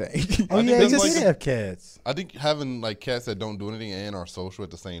do anything. Oh think yeah, that's you like did a- have cats. I think having like cats that don't do anything and are social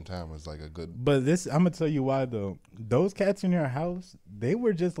at the same time is like a good. But this, I'm gonna tell you why though. Those cats in your house, they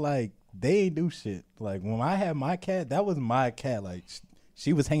were just like they ain't do shit. Like when I had my cat, that was my cat. Like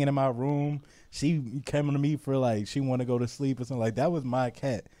she was hanging in my room. She came to me for like she want to go to sleep or something. Like that was my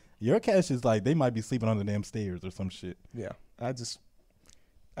cat. Your cat's just like they might be sleeping on the damn stairs or some shit. Yeah,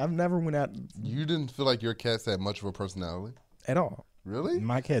 I've never went out You didn't feel like your cats had much of a personality, at all. really?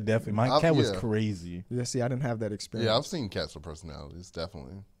 My cat definitely. My I've- cat was yeah. crazy. Yeah, see, I didn't have that experience. Yeah, I've seen cats with personalities.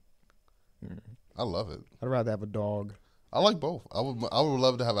 Definitely, I love it. I'd rather have a dog. I like both. I would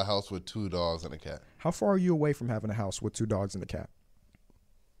love to have a house with 2 dogs and a cat. How far are you away from having a house with 2 dogs and a cat?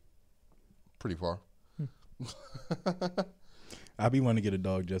 Pretty far. I be wanting to get a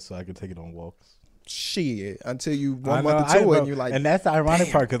dog just so I could take it on walks. Shit, until you I 1 know, month I into it know. and you're like, and that's the ironic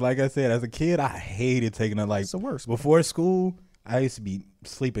damn. part because, like I said, as a kid, I hated taking it. Like It's the worst. before school, I used to be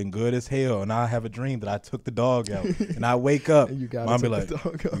sleeping good as hell, and I have a dream that I took the dog out, and I wake up, And you gotta mom be take like, the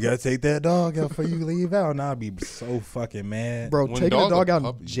dog out. "You gotta take that dog out before you leave out," and I'd be so fucking mad, bro, When taking a dogs dog are out in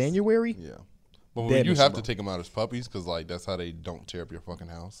puppies. January, Yeah. But Dead you have miserable. to take them out as puppies because like that's how they don't tear up your fucking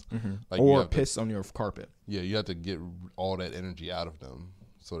house. Like you or have to- piss on your carpet. yeah, you have to get all that energy out of them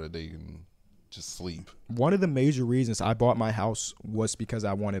so that they can just sleep. One of the major reasons I bought my house was because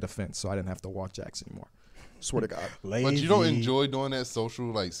I wanted a fence, so I didn't have to walk Jax anymore. Swear to God. lazy. But you don't enjoy doing that social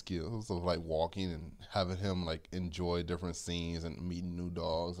like skills of like walking and having him like enjoy different scenes and meeting new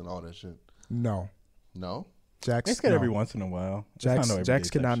dogs and all that shit. No, No, Jax. It's good no. every once in a while. It's not Jax, no everyday Jax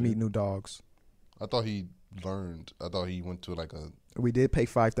type cannot shit. meet new dogs. I thought he learned. I thought he went to like a. We did pay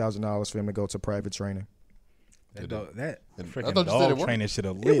 $5,000 for him to go to private training. That dog, that And I freaking thought you said it dog worked. training should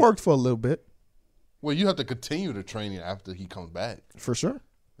have It lit. worked for a little bit, Well, you have to continue the training after he comes back, for sure.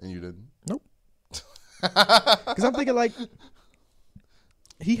 and you didn't. Because I'm thinking like,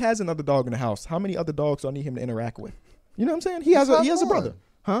 he has another dog in the house. How many other dogs do I need him to interact with? You know what I'm saying? He has Just a have brother, fun.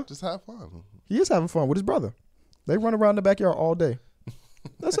 huh? Just have fun. He is having fun with his brother. They run around the backyard all day.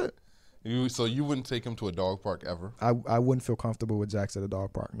 That's it. So you wouldn't take him to a dog park ever? I wouldn't feel comfortable with Jax at a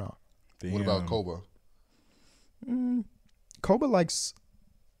dog park. No. What about Damn. Koba? Koba likes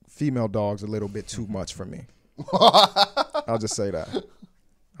female dogs a little bit too much for me. I'll just say that.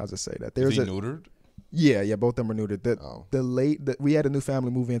 Is There's he a neutered? yeah, both of them are neutered. Oh. We had a new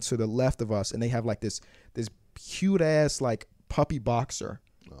family move in to the left of us, and they have like this cute ass like puppy boxer,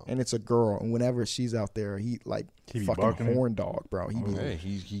 Oh. and it's a girl. And whenever she's out there, he like He be fucking barking? horn dog, bro. Hey,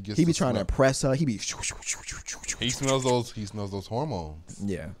 he gets. He be the trying to smell. impress her. He be He smells those. He smells those hormones.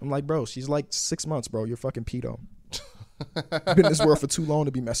 yeah. I'm like, bro, she's like 6 months, bro. You're fucking pedo. Been in this world for too long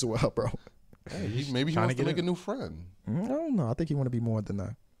to be messing with her, bro. Hey, maybe he trying wants to to get make a new friend. I don't know. I think he want to be more than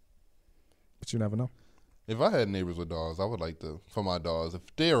that, but you never know. If I had neighbors with dogs, I would like to, for my dogs, if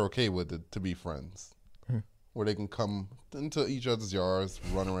they're okay with it, to be friends, where they can come into each other's yards,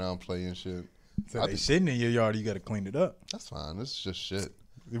 run around, play and shit. So I they think- shitting in your yard, you got to clean it up. That's fine. It's just shit.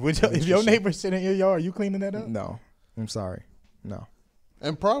 If your neighbor shit in your yard, you cleaning that up? No, I'm sorry. No.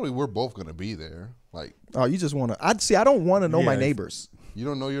 And probably we're both gonna be there. Like Oh, you just want to? I don't want to know my Yeah. neighbors. you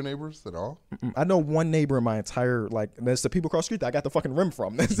don't know your neighbors at all. I know one neighbor in my entire like. That's the people across the street that I got the fucking rim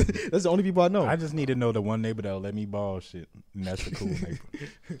from. That's the only people I know. I just need to know the one neighbor that'll let me borrow shit, and that's the cool neighbor.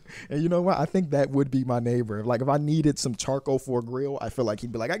 And you know what? I think that would be my neighbor. Like if I needed some charcoal for a grill, I feel like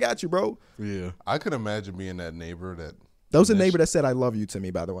he'd be like, "I got you, bro." Yeah. I could imagine being that neighbor that That was a neighbor that said, "I love you" to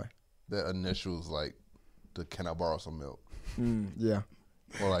me. By the way. that initials like the "Can I borrow some milk?" Yeah.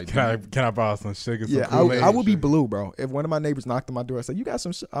 Or like Can I borrow some sugar? Some Yeah. Kool-Aid? I would be blue, bro. If one of my neighbors knocked on my door, I said, "You got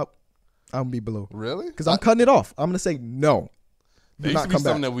some?" I'm gonna be blue really? because I'm cutting it off. I'm gonna say no. There Do used not to be come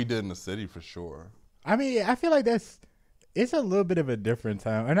something back. that we did in the city for sure. I mean, I feel like it's a little bit of a different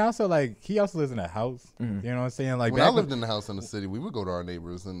time, and also like he also lives in a house. You know what I'm saying? Like When I back lived in the house in the city, we would go to our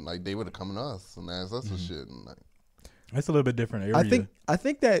neighbors and like they would come to us and ask us for shit. And like, it's a little bit different area. I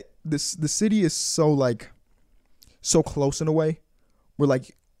think that the city is so like so close in a way where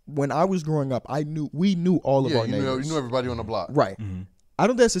like when I was growing up, we knew all of our you neighbors. knew everybody on the block. Right. I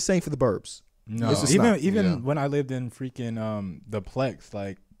don't think that's the same for the burbs. No, It's just even not. even when I lived in freaking the Plex,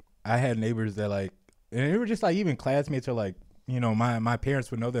 like I had neighbors that like, and they were just like even classmates or like, you know, my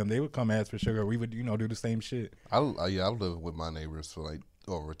parents would know them. They would come ask for sugar. We would, you know, do the same shit. I've lived with my neighbors for like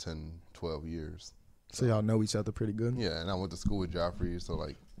over 10, 12 years. So y'all know each other pretty good. Yeah, and I went to school with Joffrey, so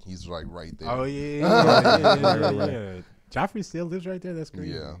like he's like right there. Oh yeah. Joffrey still lives right there. That's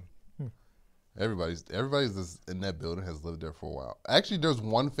crazy. Yeah. Everybody's just in that building has lived there for a while. Actually, there's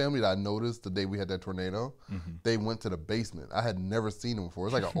one family that I noticed the day we had that tornado. They went to the basement. I had never seen them before.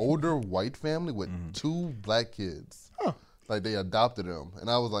 It's like an older white family with 2 black kids. Huh. Like they adopted them, and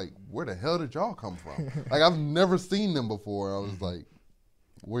I was like, "Where the hell did y'all come from?" Like I've never seen them before. I was like,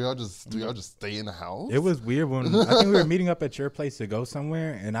 do y'all just stay in the house? It was weird when I think we were meeting up at your place to go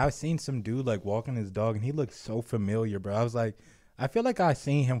somewhere, and I seen some dude like walking his dog, and he looked so familiar, bro. I was like, I feel like I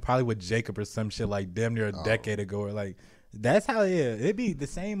seen him probably with Jacob or some shit like damn near a decade ago, or like that's how it'd be the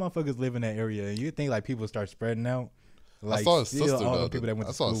same motherfuckers live in that area, and you think like people start spreading out. Like, I saw his still sister. all the people that went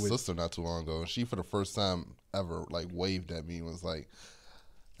I to saw school his with. sister not too long ago, and she for the first time ever like waved at me and was like,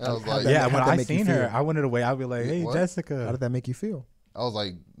 and I was How'd like, that- Yeah, how'd when that I make you seen her, feel? I wanted away. I'd be like, "Hey, What? How Jessica." did that make you feel? I was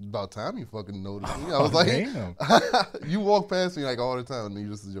like, about time you fucking noticed me. I was like, Damn. you walk past me like all the time,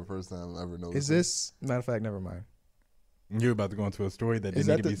 and this is your first time ever noticing. Is this matter of fact? Never mind. You're about to go into a story that Is didn't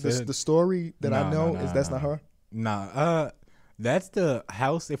that need to be said. the story that I know? Nah, Is that's nah. not her? Nah, that's the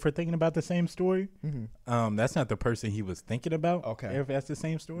house. If we're thinking about the same story, that's not the person he was thinking about. Okay. If that's the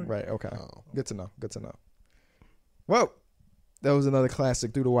same story, Right. Okay. Oh. Good to know. Good to know. Well, that was another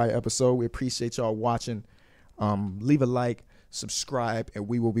classic Through the Wire episode. We appreciate y'all watching. Leave a like, subscribe, and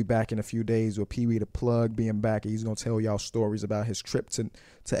we will be back in a few days with Pee Wee the Plug being back. He's gonna tell y'all stories about his trip to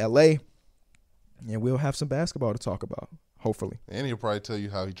LA, and we'll have some basketball to talk about. Hopefully, And he'll probably tell you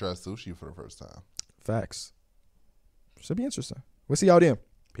how he tried sushi for the first time. facts. Should be interesting. We'll see y'all then.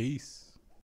 peace.